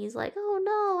bleeding, and he's like, oh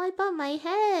no, I bumped my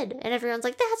head. And everyone's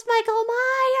like, that's Michael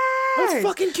Myers! Let's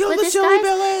fucking kill the silly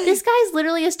Billy! This guy's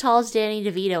literally as tall as Danny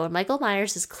DeVito, and Michael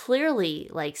Myers is clearly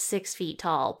like 6 feet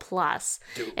tall plus.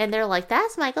 Dude. And they're like,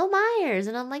 that's Michael Myers.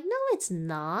 And I'm like, no, it's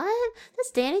not.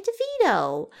 That's Danny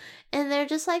DeVito. And they're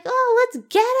just like, oh, let's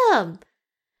get him.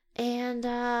 And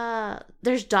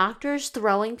there's doctors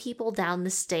throwing people down the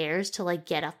stairs to like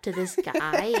get up to this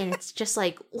guy, and it's just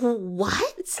like,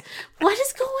 what is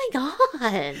going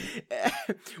on?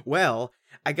 Well,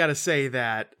 I gotta say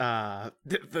that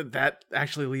that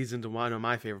actually leads into one of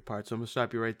my favorite parts, so I'm gonna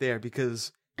stop you right there,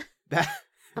 because that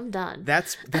I'm done.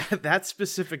 That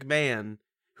specific man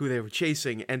who they were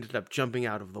chasing ended up jumping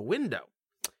out of the window,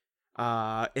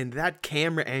 and that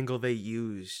camera angle they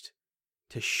used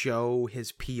to show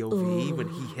his POV when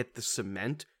he hit the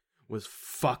cement was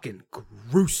fucking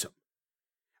gruesome.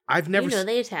 I've never...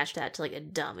 they attached that to like a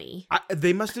dummy.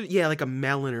 They must have, like a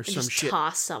melon or some just shit.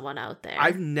 Toss someone out there.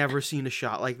 I've never seen a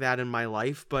shot like that in my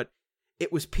life, but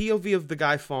it was POV of the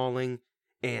guy falling,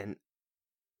 and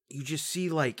you just see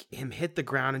like him hit the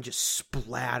ground and just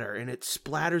splatter, and it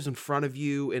splatters in front of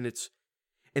you, and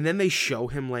then they show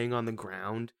him laying on the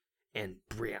ground, and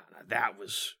Brianna, that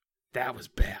was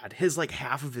bad. His like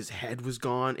half of his head was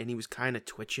gone, and he was kind of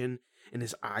twitching, and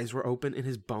his eyes were open, and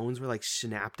his bones were like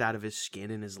snapped out of his skin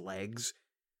and his legs.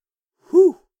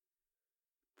 Whew.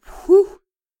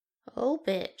 Oh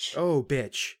bitch. Oh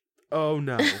bitch. Oh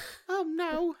no. Oh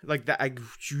no. Like that.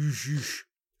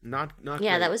 Not. Yeah,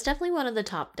 great. that was definitely one of the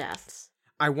top deaths.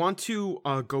 I want to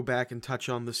go back and touch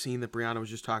on the scene that Brianna was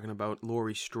just talking about.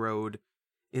 Laurie Strode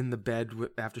in the bed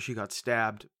after she got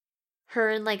stabbed. Her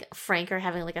and like Frank are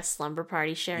having like a slumber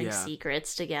party, sharing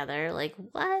secrets together. Like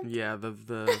what? Yeah,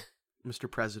 the Mr.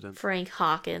 President, Frank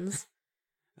Hawkins.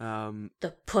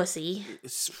 The pussy.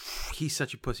 He's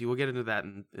such a pussy. We'll get into that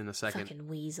in a second. Fucking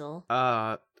weasel.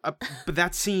 But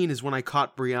that scene is when I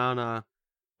caught Brianna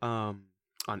on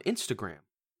Instagram.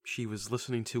 she was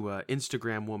listening to a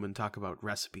Instagram woman talk about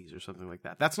recipes or something like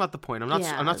that. That's not the point. I'm not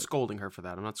Yeah. scolding her for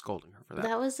that.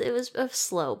 It was a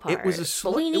slow part. It was a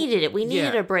slow. But we needed it. We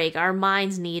needed yeah. a break. Our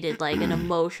minds needed like an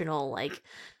emotional like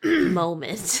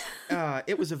moment.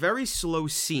 It was a very slow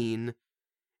scene,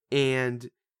 and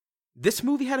this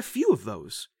movie had a few of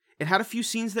those. It had a few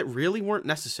scenes that really weren't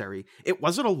necessary. It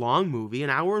wasn't a long movie, an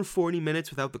hour and 40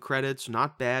 minutes without the credits,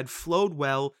 not bad, flowed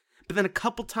well, but then a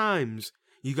couple times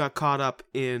you got caught up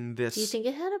in this. Do you think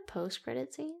it had a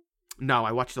post-credit scene? No,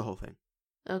 I watched the whole thing.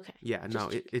 Okay. Yeah, no,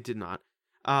 it did not.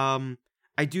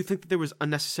 I do think that there was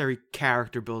unnecessary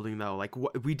character building, though. Like,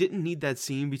 we didn't need that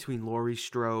scene between Laurie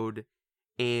Strode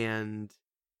and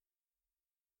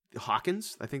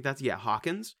Hawkins. I think that's,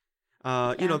 Hawkins.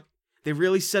 Yeah. You know, they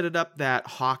really set it up that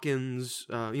Hawkins,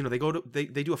 you know, they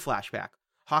do a flashback.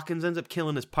 Hawkins ends up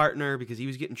killing his partner because he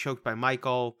was getting choked by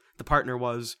Michael. The partner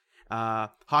was.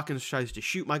 Hawkins tries to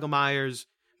shoot Michael Myers,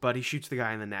 but he shoots the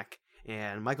guy in the neck.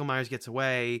 And Michael Myers gets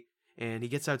away, and he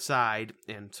gets outside,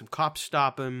 and some cops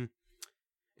stop him.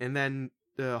 And then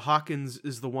Hawkins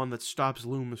is the one that stops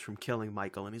Loomis from killing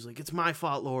Michael. And he's like, "It's my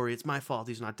fault, Laurie. It's my fault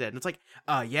he's not dead." And it's like,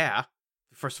 yeah.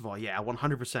 First of all, yeah,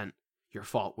 100% your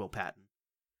fault, Will Patton.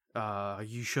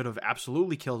 You should have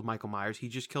absolutely killed Michael Myers. He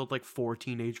just killed like 4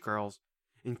 teenage girls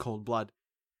in cold blood.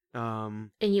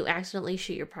 And you accidentally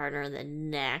shoot your partner in the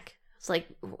neck. It's like,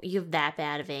 you have that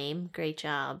bad of aim. Great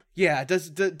job. Yeah,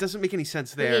 it doesn't make any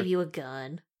sense there. They gave you a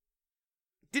gun.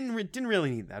 Didn't really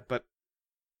need that, but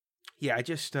yeah, I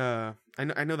just I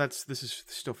know this is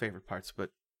still favorite parts,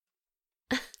 but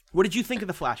what did you think of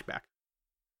the flashback?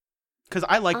 Because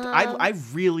I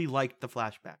really liked the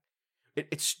flashback.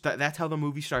 That's how the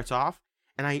movie starts off,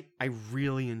 and I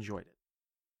really enjoyed it.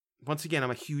 Once again,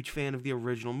 I'm a huge fan of the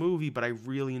original movie, but I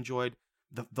really enjoyed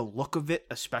the look of it,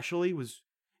 especially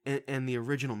and the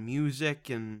original music,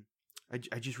 and I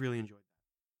just really enjoyed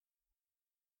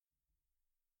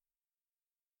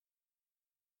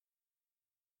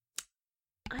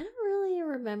that. I don't really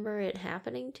remember it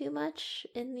happening too much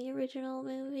in the original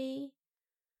movie.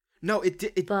 No,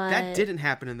 that didn't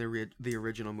happen in the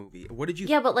original movie. What did you?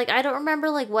 Yeah, but like I don't remember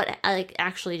like what like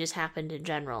actually just happened in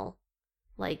general,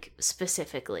 like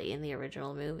specifically in the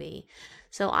original movie.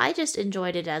 So I just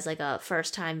enjoyed it as like a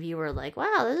first time viewer. Like,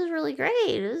 wow, this is really great.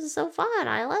 This is so fun.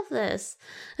 I love this.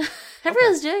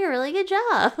 Everyone's doing a really good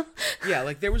job. Yeah,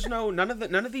 like there was none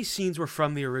of these scenes were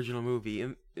from the original movie,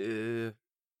 and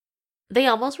they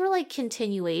almost were like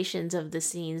continuations of the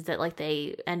scenes that like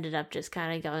they ended up just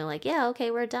kind of going like, yeah,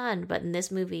 okay, we're done. But in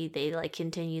this movie, they like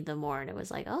continued them more, and it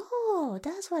was like, oh,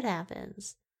 that's what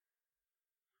happens.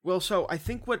 Well, so I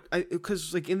think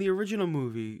because like in the original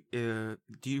movie, do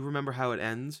you remember how it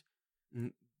ends?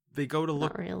 They go to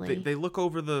look. Not really. They look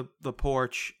over the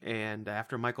porch, and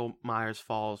after Michael Myers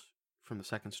falls from the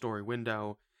second story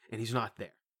window, and he's not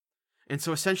there. And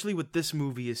so essentially, what this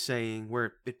movie is saying,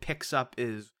 where it picks up,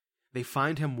 is they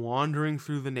find him wandering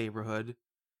through the neighborhood,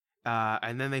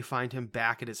 and then they find him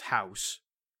back at his house,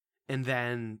 and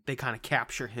then they kind of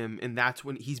capture him, and that's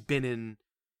when he's been in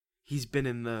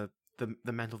the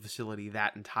mental facility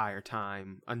that entire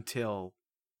time until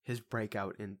his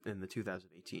breakout in the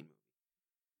 2018 movie.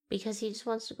 Because he just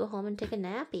wants to go home and take a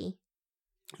nappy.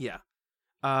 Yeah.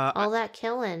 All that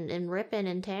killing and ripping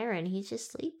and tearing, he's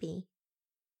just sleepy.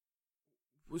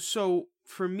 So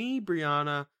for me,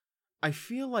 Brianna, I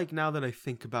feel like now that I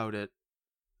think about it,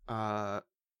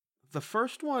 the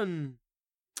first one.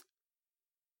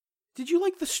 Did you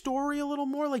like the story a little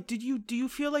more? Like, do you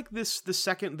feel like this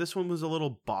one was a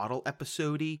little bottle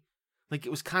episode-y? Like, it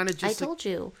was kind of just. I told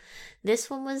you, this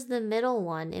one was the middle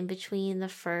one in between the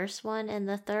first one and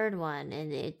the third one,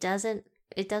 and it doesn't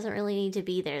really need to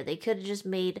be there. They could have just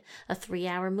made a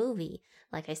 3-hour movie,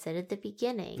 like I said at the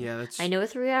beginning. Yeah, that's. I know a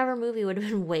 3-hour movie would have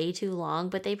been way too long,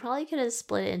 but they probably could have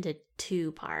split it into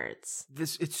 2 parts.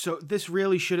 This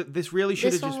really should have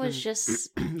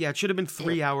just been. Yeah, it should have been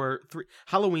 3-hour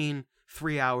Halloween,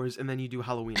 3 hours, and then you do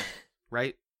Halloween,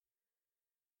 right?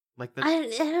 Like I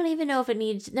don't even know if it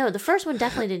needs. No, the first one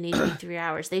definitely didn't need to be 3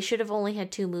 hours. They should have only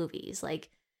had 2 movies. Like,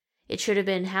 it should have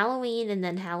been Halloween and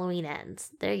then Halloween Ends.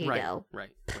 There you go.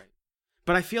 Right.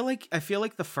 But I feel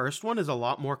like the first one is a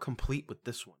lot more complete with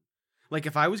this one. Like,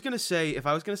 if I was gonna say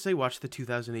watch the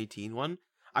 2018 one,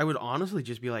 I would honestly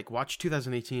just be like, watch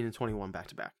 2018 and 21 back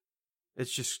to back.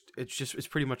 It's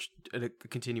pretty much a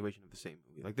continuation of the same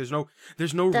movie. Like, there's no.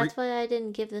 That's why I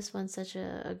didn't give this one such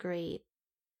a great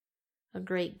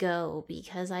go,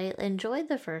 because I enjoyed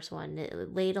the first one.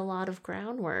 It laid a lot of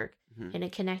groundwork, and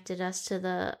it connected us to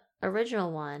the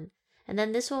original one. And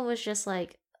then this one was just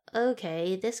like,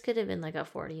 okay, this could have been like a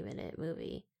 40-minute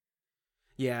movie.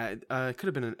 Yeah, it could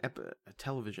have been a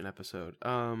television episode.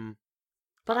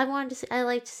 But I wanted to see. I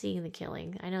liked seeing the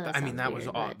killing. I know that. I mean, sounds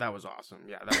weird, but that was awesome.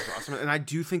 Yeah, that was awesome. And I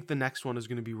do think the next one is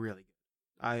going to be really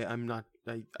good. I'm not.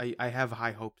 I have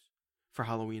high hopes for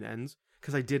Halloween Ends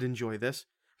because I did enjoy this,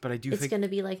 but I do it's think going to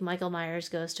be like Michael Myers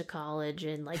goes to college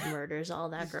and like murders all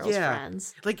that girl's Yeah.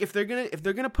 friends. like if they're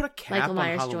gonna put a cap Michael on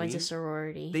Myers Halloween, joins a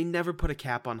sorority. they never put a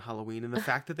cap on Halloween, and the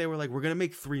fact that they were like, we're gonna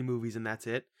make 3 movies and that's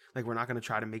it. Like we're not gonna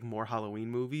try to make more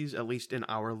Halloween movies, at least in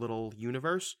our little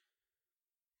universe.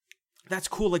 That's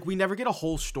cool. Like, we never get a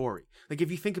whole story. Like,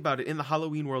 if you think about it, in the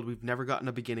Halloween world, we've never gotten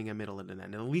a beginning, a middle, and an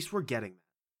end. And at least we're getting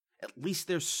that. At least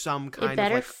there's some kind it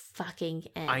better of, like... fucking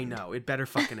end. I know. It better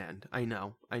fucking end. I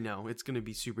know. It's going to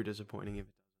be super disappointing if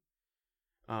it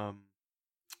doesn't.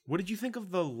 What did you think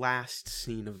of the last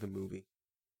scene of the movie?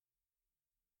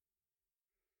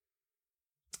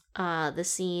 The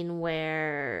scene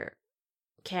where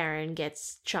Karen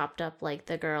gets chopped up like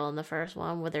the girl in the first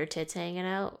one with her tits hanging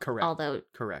out. Correct. Although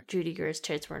Correct. Judy Greer's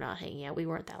tits were not hanging out. We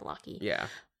weren't that lucky. Yeah.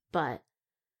 But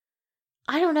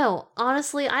I don't know.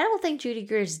 Honestly, I don't think Judy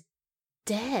Greer's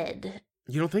dead.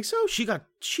 You don't think so? She got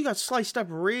sliced up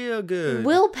real good.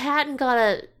 Will Patton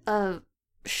got a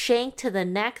shank to the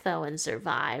neck though and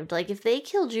survived. Like if they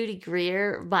kill Judy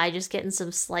Greer by just getting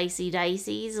some slicey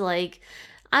diceys, like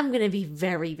I'm gonna be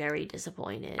very, very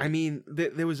disappointed. I mean,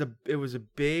 it was a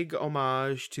big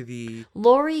homage to the...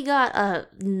 Laurie got a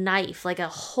knife, like a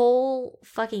whole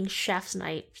fucking chef's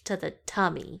knife to the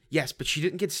tummy. Yes, but she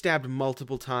didn't get stabbed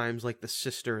multiple times like the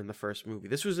sister in the first movie.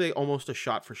 This was almost a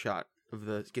shot for shot of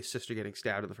the sister getting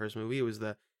stabbed in the first movie. It was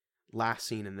the last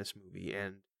scene in this movie,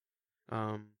 and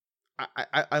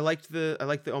I liked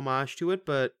the homage to it,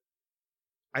 but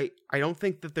I don't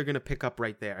think that they're gonna pick up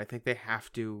right there. I think they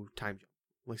have to time jump.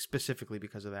 Like specifically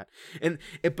because of that,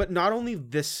 but not only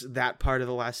that part of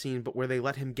the last scene, but where they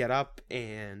let him get up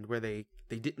and where they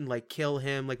didn't like kill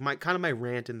him. Like my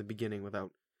rant in the beginning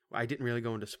I didn't really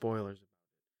go into spoilers,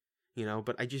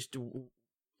 but I just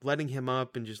letting him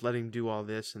up and just letting him do all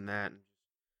this and that,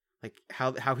 like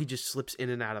how he just slips in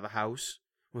and out of the house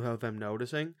without them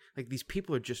noticing. Like these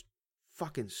people are just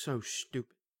fucking so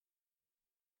stupid.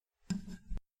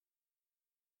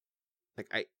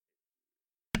 Like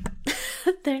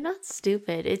They're not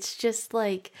stupid. It's just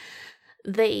like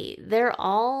they're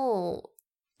all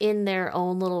in their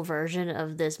own little version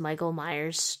of this Michael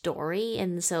Myers story,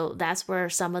 and so that's where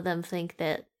some of them think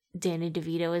that Danny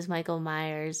DeVito is Michael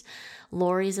Myers.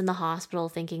 Laurie's in the hospital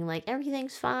thinking like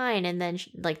everything's fine, and then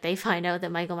like they find out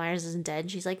that Michael Myers isn't dead,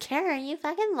 and she's like, Karen, you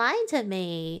fucking lied to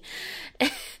me.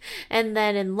 And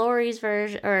then in Laurie's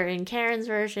version, or in Karen's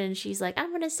version, she's like,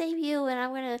 I'm gonna save you, and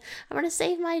I'm gonna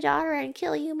save my daughter and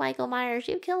kill you, Michael Myers.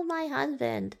 You killed my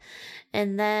husband.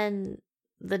 And then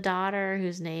the daughter,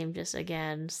 whose name just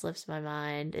again slips my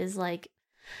mind, is like,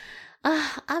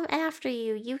 I'm after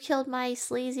you. You killed my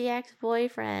sleazy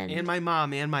ex-boyfriend. and my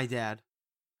mom and my dad.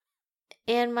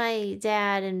 And my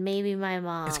dad and maybe my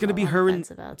mom. It's gonna be her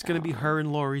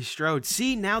and Laurie Strode.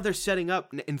 See, now they're setting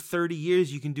up. In 30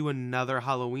 years, you can do another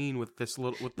Halloween with this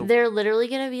They're literally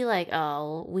gonna be like,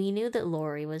 oh, we knew that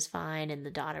Laurie was fine and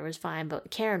the daughter was fine,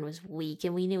 but Karen was weak,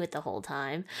 and we knew it the whole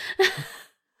time.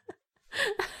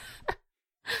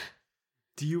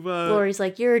 Do you? Laurie's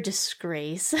like, you're a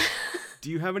disgrace. Do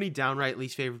you have any downright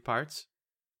least favorite parts?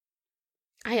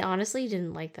 I honestly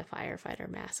didn't like the firefighter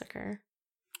massacre.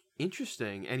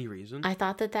 Interesting. Any reason? I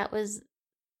thought that was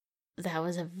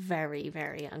a very,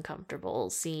 very uncomfortable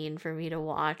scene for me to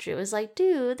watch. It was like,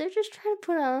 dude, they're just trying to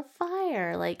put out a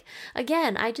fire. Like,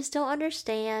 again, I just don't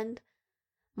understand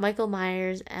Michael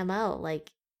Myers' MO.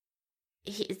 Like,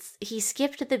 he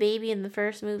skipped the baby in the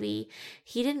first movie.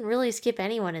 He didn't really skip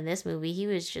anyone in this movie.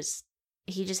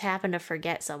 He just happened to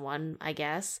forget someone, I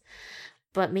guess.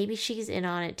 But maybe she's in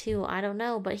on it too. I don't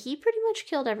know. But he pretty much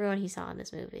killed everyone he saw in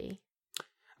this movie.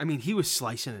 I mean, he was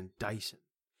slicing and dicing.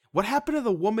 What happened to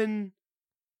the woman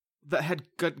that had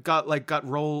got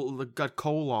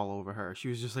coal all over her? She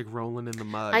was just like rolling in the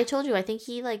mud. I told you, I think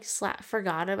he like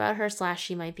forgot about her /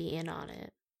 she might be in on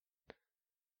it.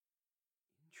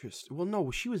 Interesting. Well, no,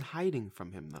 she was hiding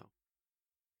from him though.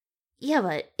 Yeah,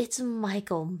 but it's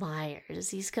Michael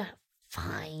Myers. He's gonna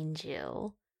find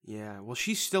you. Yeah. Well,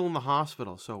 she's still in the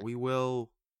hospital, so we will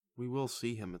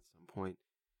see him at some point.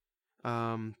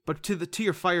 But to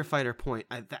your firefighter point,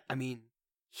 I mean,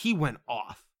 he went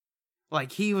off.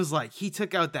 Like he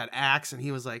took out that axe and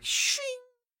he was like, shing,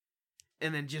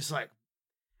 and then just like,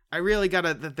 I really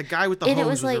gotta. The guy with the And it hose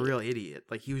was was a like- real idiot.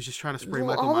 Like, he was just trying to spray Well,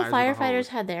 Michael all the Myers with a firefighters hose.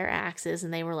 had their axes,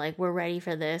 and they were like, "We're ready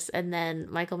for this." And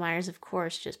then Michael Myers, of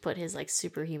course, just put his like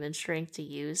superhuman strength to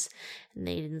use, and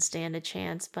they didn't stand a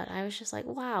chance. But I was just like,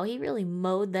 "Wow, he really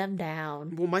mowed them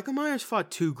down." Well, Michael Myers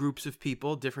fought two groups of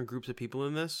people, different groups of people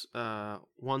in this.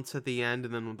 Once at the end,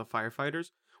 and then with the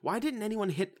firefighters. Why didn't anyone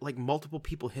hit, like, multiple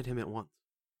people hit him at once?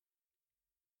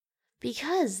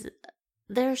 Because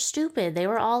they're stupid. They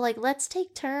were all like, "Let's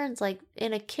take turns, like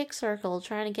in a kick circle,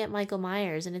 trying to get Michael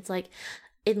Myers." And it's like,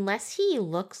 unless he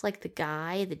looks like the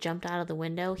guy that jumped out of the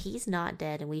window, he's not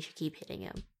dead, and we should keep hitting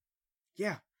him.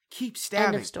 Yeah, keep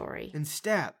stabbing. End of story. And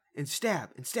stab, and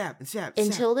stab, and stab, and stab.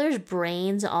 Until there's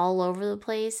brains all over the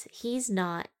place, he's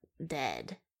not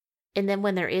dead. And then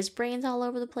when there is brains all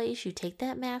over the place, you take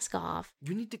that mask off.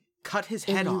 You need to cut his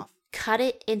and head you off. Cut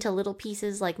it into little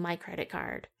pieces like my credit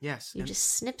card. Yes. You just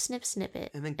snip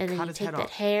it. And then you cut his take head that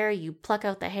off. hair, you pluck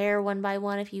out the hair one by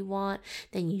one if you want.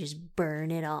 Then you just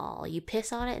burn it all. You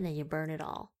piss on it and then you burn it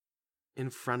all. In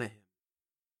front of him.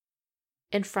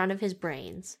 In front of his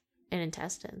brains and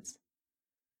intestines.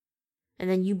 And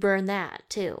then you burn that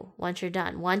too once you're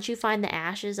done. Once you find the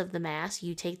ashes of the mask,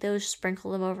 you take those,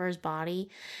 sprinkle them over his body,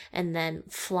 and then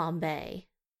flambe.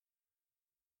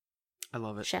 I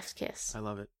love it. Chef's kiss. I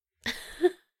love it. Do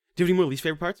you have any more least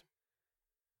favorite parts?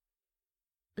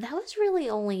 That was really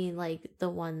only like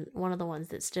one of the ones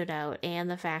that stood out, and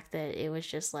the fact that it was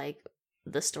just like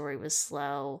the story was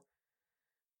slow.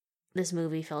 This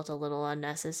movie felt a little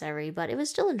unnecessary, but it was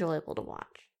still enjoyable to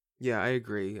watch. Yeah, I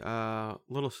agree.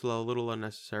 Little slow, little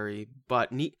unnecessary,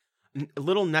 but a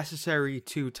little necessary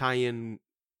to tie in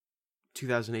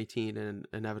 2018 and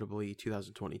inevitably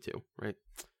 2022, right?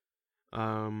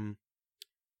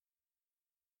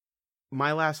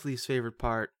 My last least favorite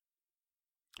part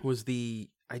was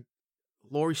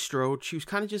Laurie Strode. She was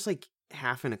kind of just like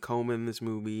half in a coma in this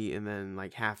movie, and then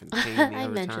like half in pain the I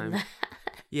other mentioned time. that.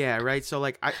 Yeah, right. So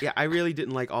like, I really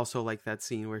didn't like that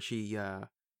scene where she,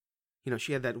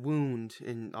 she had that wound,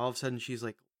 and all of a sudden she's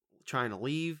like trying to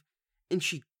leave, and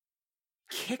she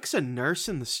kicks a nurse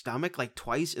in the stomach like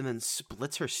twice, and then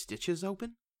splits her stitches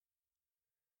open.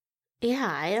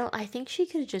 Yeah, I think she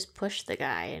could have just pushed the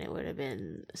guy and it would have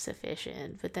been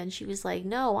sufficient. But then she was like,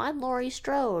 "No, I'm Laurie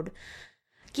Strode.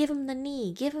 Give him the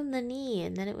knee. Give him the knee."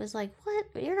 And then it was like,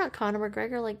 "What? You're not Conor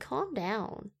McGregor. Like, calm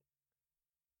down."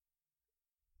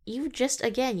 You just,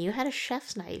 again, you had a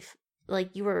chef's knife.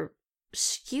 Like, you were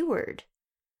skewered.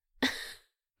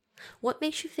 What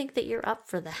makes you think that you're up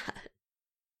for that?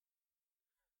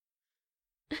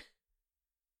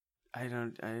 I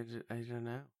don't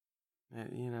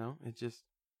know. It just.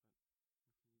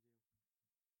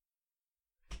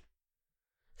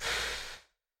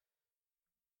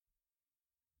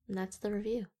 And that's the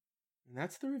review. And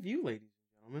that's the review, ladies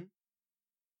and gentlemen.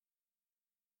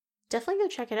 Definitely go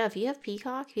check it out. If you have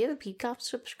Peacock, if you have a Peacock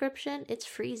subscription, it's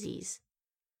freezies.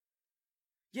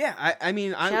 Yeah, I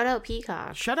mean, shout out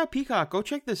Peacock. Shout out Peacock. Go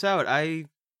check this out. I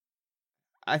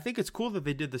think it's cool that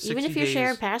they did the 60 days. Even if you're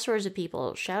sharing passwords with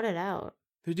people, shout it out.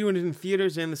 They're doing it in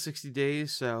theaters and the 60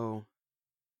 days, so...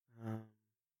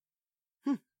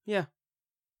 yeah.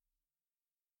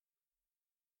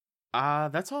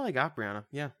 That's all I got, Brianna.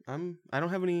 Yeah, I don't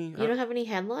have any... You don't have any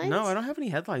headlines? No, I don't have any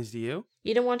headlines, do you?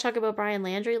 You don't want to talk about Brian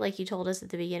Landry like you told us at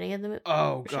the beginning of the movie?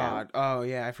 Oh, God. Oh,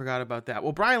 yeah, I forgot about that.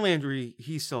 Well, Brian Landry,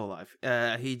 he's still alive.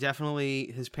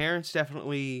 His parents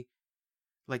definitely...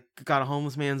 like, got a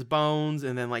homeless man's bones,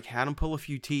 and then, like, had him pull a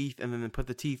few teeth, and then put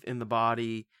the teeth in the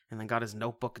body, and then got his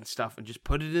notebook and stuff, and just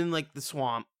put it in, like, the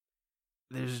swamp.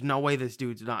 There's no way this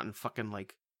dude's not in fucking,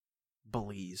 like,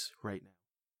 Belize right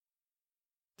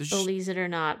now. Believe it or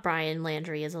not, Brian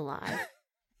Landry is alive.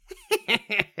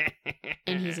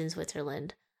 And he's in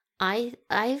Switzerland. I'm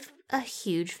a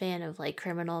huge fan of, like,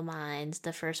 Criminal Minds,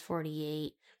 The First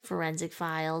 48, Forensic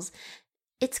Files.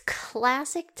 It's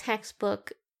classic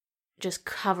textbook just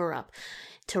cover up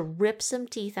to rip some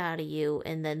teeth out of you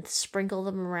and then sprinkle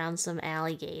them around some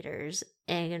alligators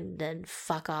and then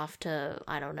fuck off to,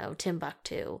 I don't know,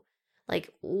 Timbuktu.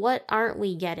 Like, what aren't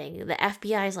we getting? The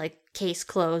FBI's like, case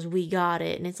closed, we got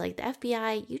it. And it's like, the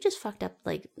FBI, you just fucked up,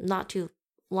 like, not too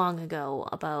long ago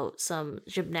about some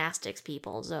gymnastics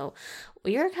people. So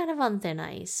you're kind of on thin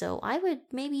ice. So I would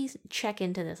maybe check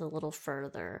into this a little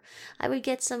further. I would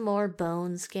get some more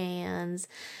bone scans,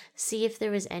 see if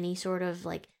there was any sort of,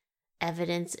 like,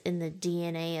 evidence in the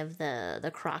DNA of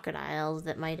the crocodiles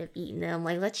that might have eaten them.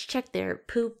 Like, let's check their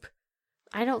poop.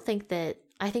 I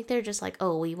think they're just like,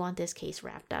 oh, we want this case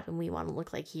wrapped up and we want to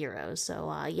look like heroes.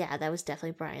 So, yeah, that was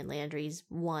definitely Brian Landry's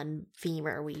one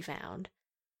femur we found.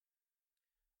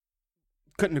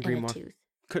 Couldn't agree and a more. Tooth.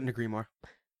 Couldn't agree more.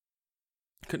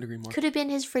 Could have been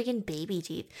his friggin' baby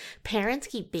teeth. Parents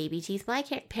keep baby teeth. My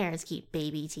parents keep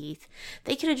baby teeth.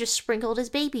 They could have just sprinkled his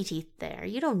baby teeth there.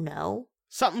 You don't know.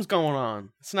 Something's going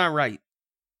on. It's not right.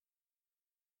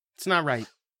 It's not right.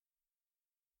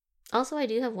 Also, I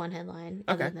do have one headline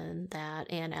other Okay. than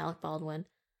that and Alec Baldwin.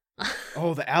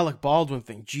 Oh, the Alec Baldwin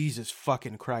thing. Jesus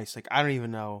fucking Christ. Like, I don't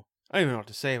even know what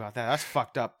to say about that. That's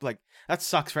fucked up. Like, that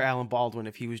sucks for Alan Baldwin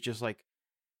if he was just, like,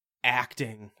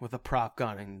 acting with a prop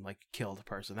gun and, like, killed a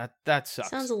person. That sucks.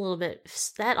 Sounds a little bit.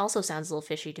 That also sounds a little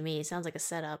fishy to me. It sounds like a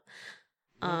setup.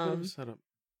 Setup.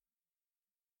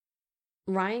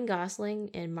 Ryan Gosling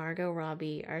and Margot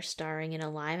Robbie are starring in a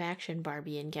live-action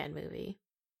Barbie and Ken movie.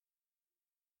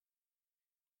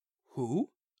 Who?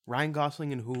 Ryan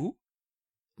Gosling and who?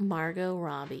 Margot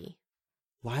Robbie.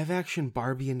 Live action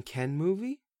Barbie and Ken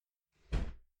movie?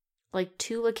 Like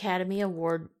 2 Academy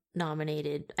Award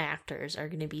nominated actors are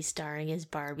going to be starring as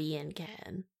Barbie and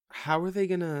Ken. How will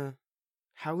that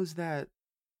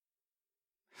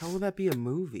be a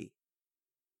movie?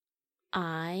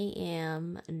 I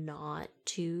am not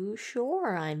too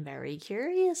sure. I'm very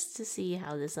curious to see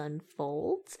how this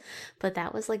unfolds. But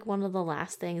that was like one of the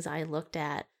last things I looked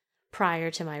at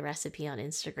prior to my recipe on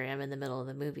Instagram in the middle of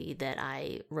the movie that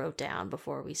I wrote down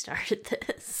before we started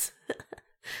this.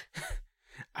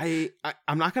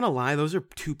 I'm not gonna lie, those are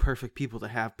 2 perfect people to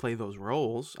have play those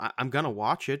roles. I'm gonna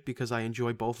watch it because I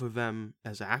enjoy both of them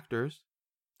as actors.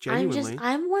 Genuinely.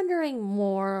 I'm wondering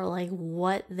more like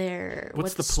what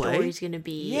What's the play? story's gonna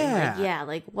be. Yeah. And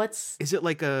like what's Is it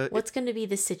like a what's gonna be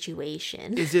the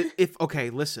situation? Is it if okay,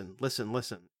 listen.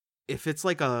 If it's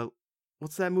like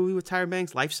what's that movie with Tyra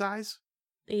Banks? Life Size?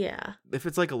 Yeah. If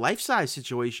it's like a life size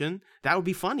situation, that would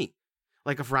be funny.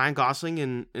 Like if Ryan Gosling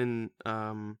and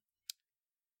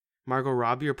Margot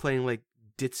Robbie are playing like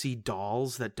ditzy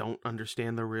dolls that don't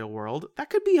understand the real world. That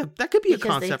could be a Because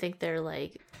concept.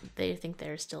 they think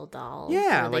they're still dolls.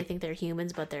 Yeah, Or they like- think they're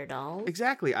humans but they're dolls.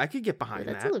 Exactly. I could get behind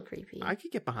That's that. a little creepy. I could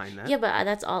get behind that. Yeah, but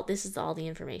that's all. This is all the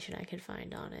information I could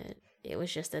find on it. It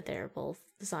was just that they're both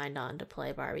signed on to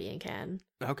play Barbie and Ken.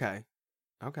 Okay.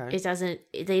 It doesn't.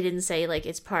 They didn't say like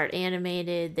it's part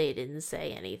animated. They didn't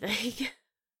say anything.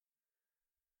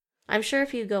 I'm sure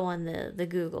if you go on the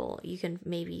Google, you can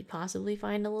maybe possibly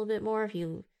find a little bit more if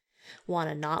you want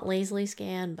to not lazily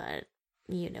scan. But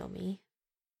you know me.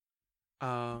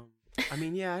 I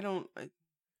mean, yeah,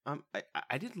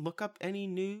 I didn't look up any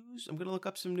news. I'm gonna look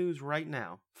up some news right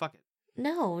now. Fuck it.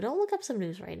 No, don't look up some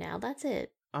news right now. That's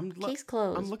it. Case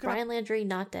closed. looking Brian Laundrie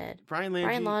not dead. Brian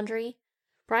Laundrie.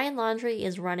 Brian Laundrie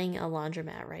is running a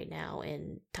laundromat right now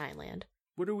in Thailand.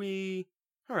 What are we?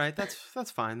 All right,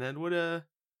 that's fine then. What are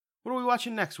we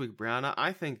watching next week, Brianna?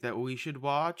 I think that we should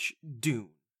watch Dune,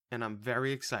 and I'm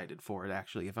very excited for it.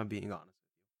 Actually, if I'm being honest.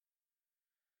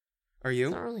 Are you?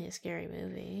 It's not really a scary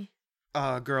movie.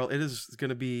 Girl, it is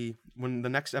gonna be when the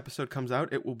next episode comes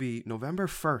out. It will be November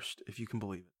 1st, if you can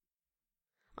believe it.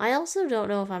 I also don't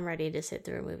know if I'm ready to sit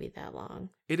through a movie that long.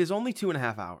 It is only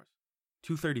 2.5 hours.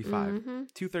 2:35. Mm-hmm.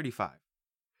 2:35.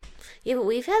 Yeah, but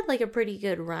we've had like a pretty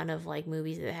good run of like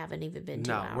movies that haven't even been 2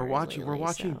 No, hours. we're watching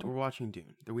Lately,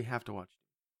 Dune. We have to watch.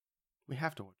 We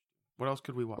have to watch. What else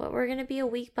could we watch? Well, we're gonna be a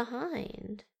week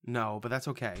behind. No, but that's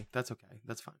okay. That's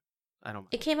fine. I don't mind.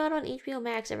 It came out on HBO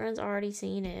Max. Everyone's already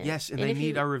seen it. Yes, and they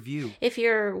need our review. If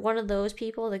you're one of those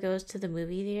people that goes to the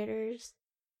movie theaters,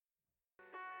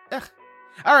 Ugh.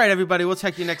 All right, everybody. We'll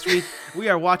check you next week. We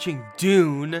are watching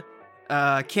Dune.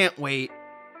 Can't wait.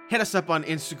 Hit us up on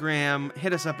Instagram.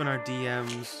 Hit us up in our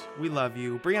DMs. We love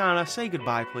you. Brianna, say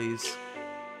goodbye, please.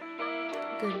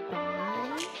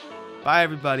 goodbye. Bye,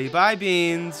 everybody. Bye,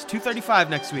 Beans. 2:35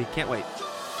 next week. Can't wait.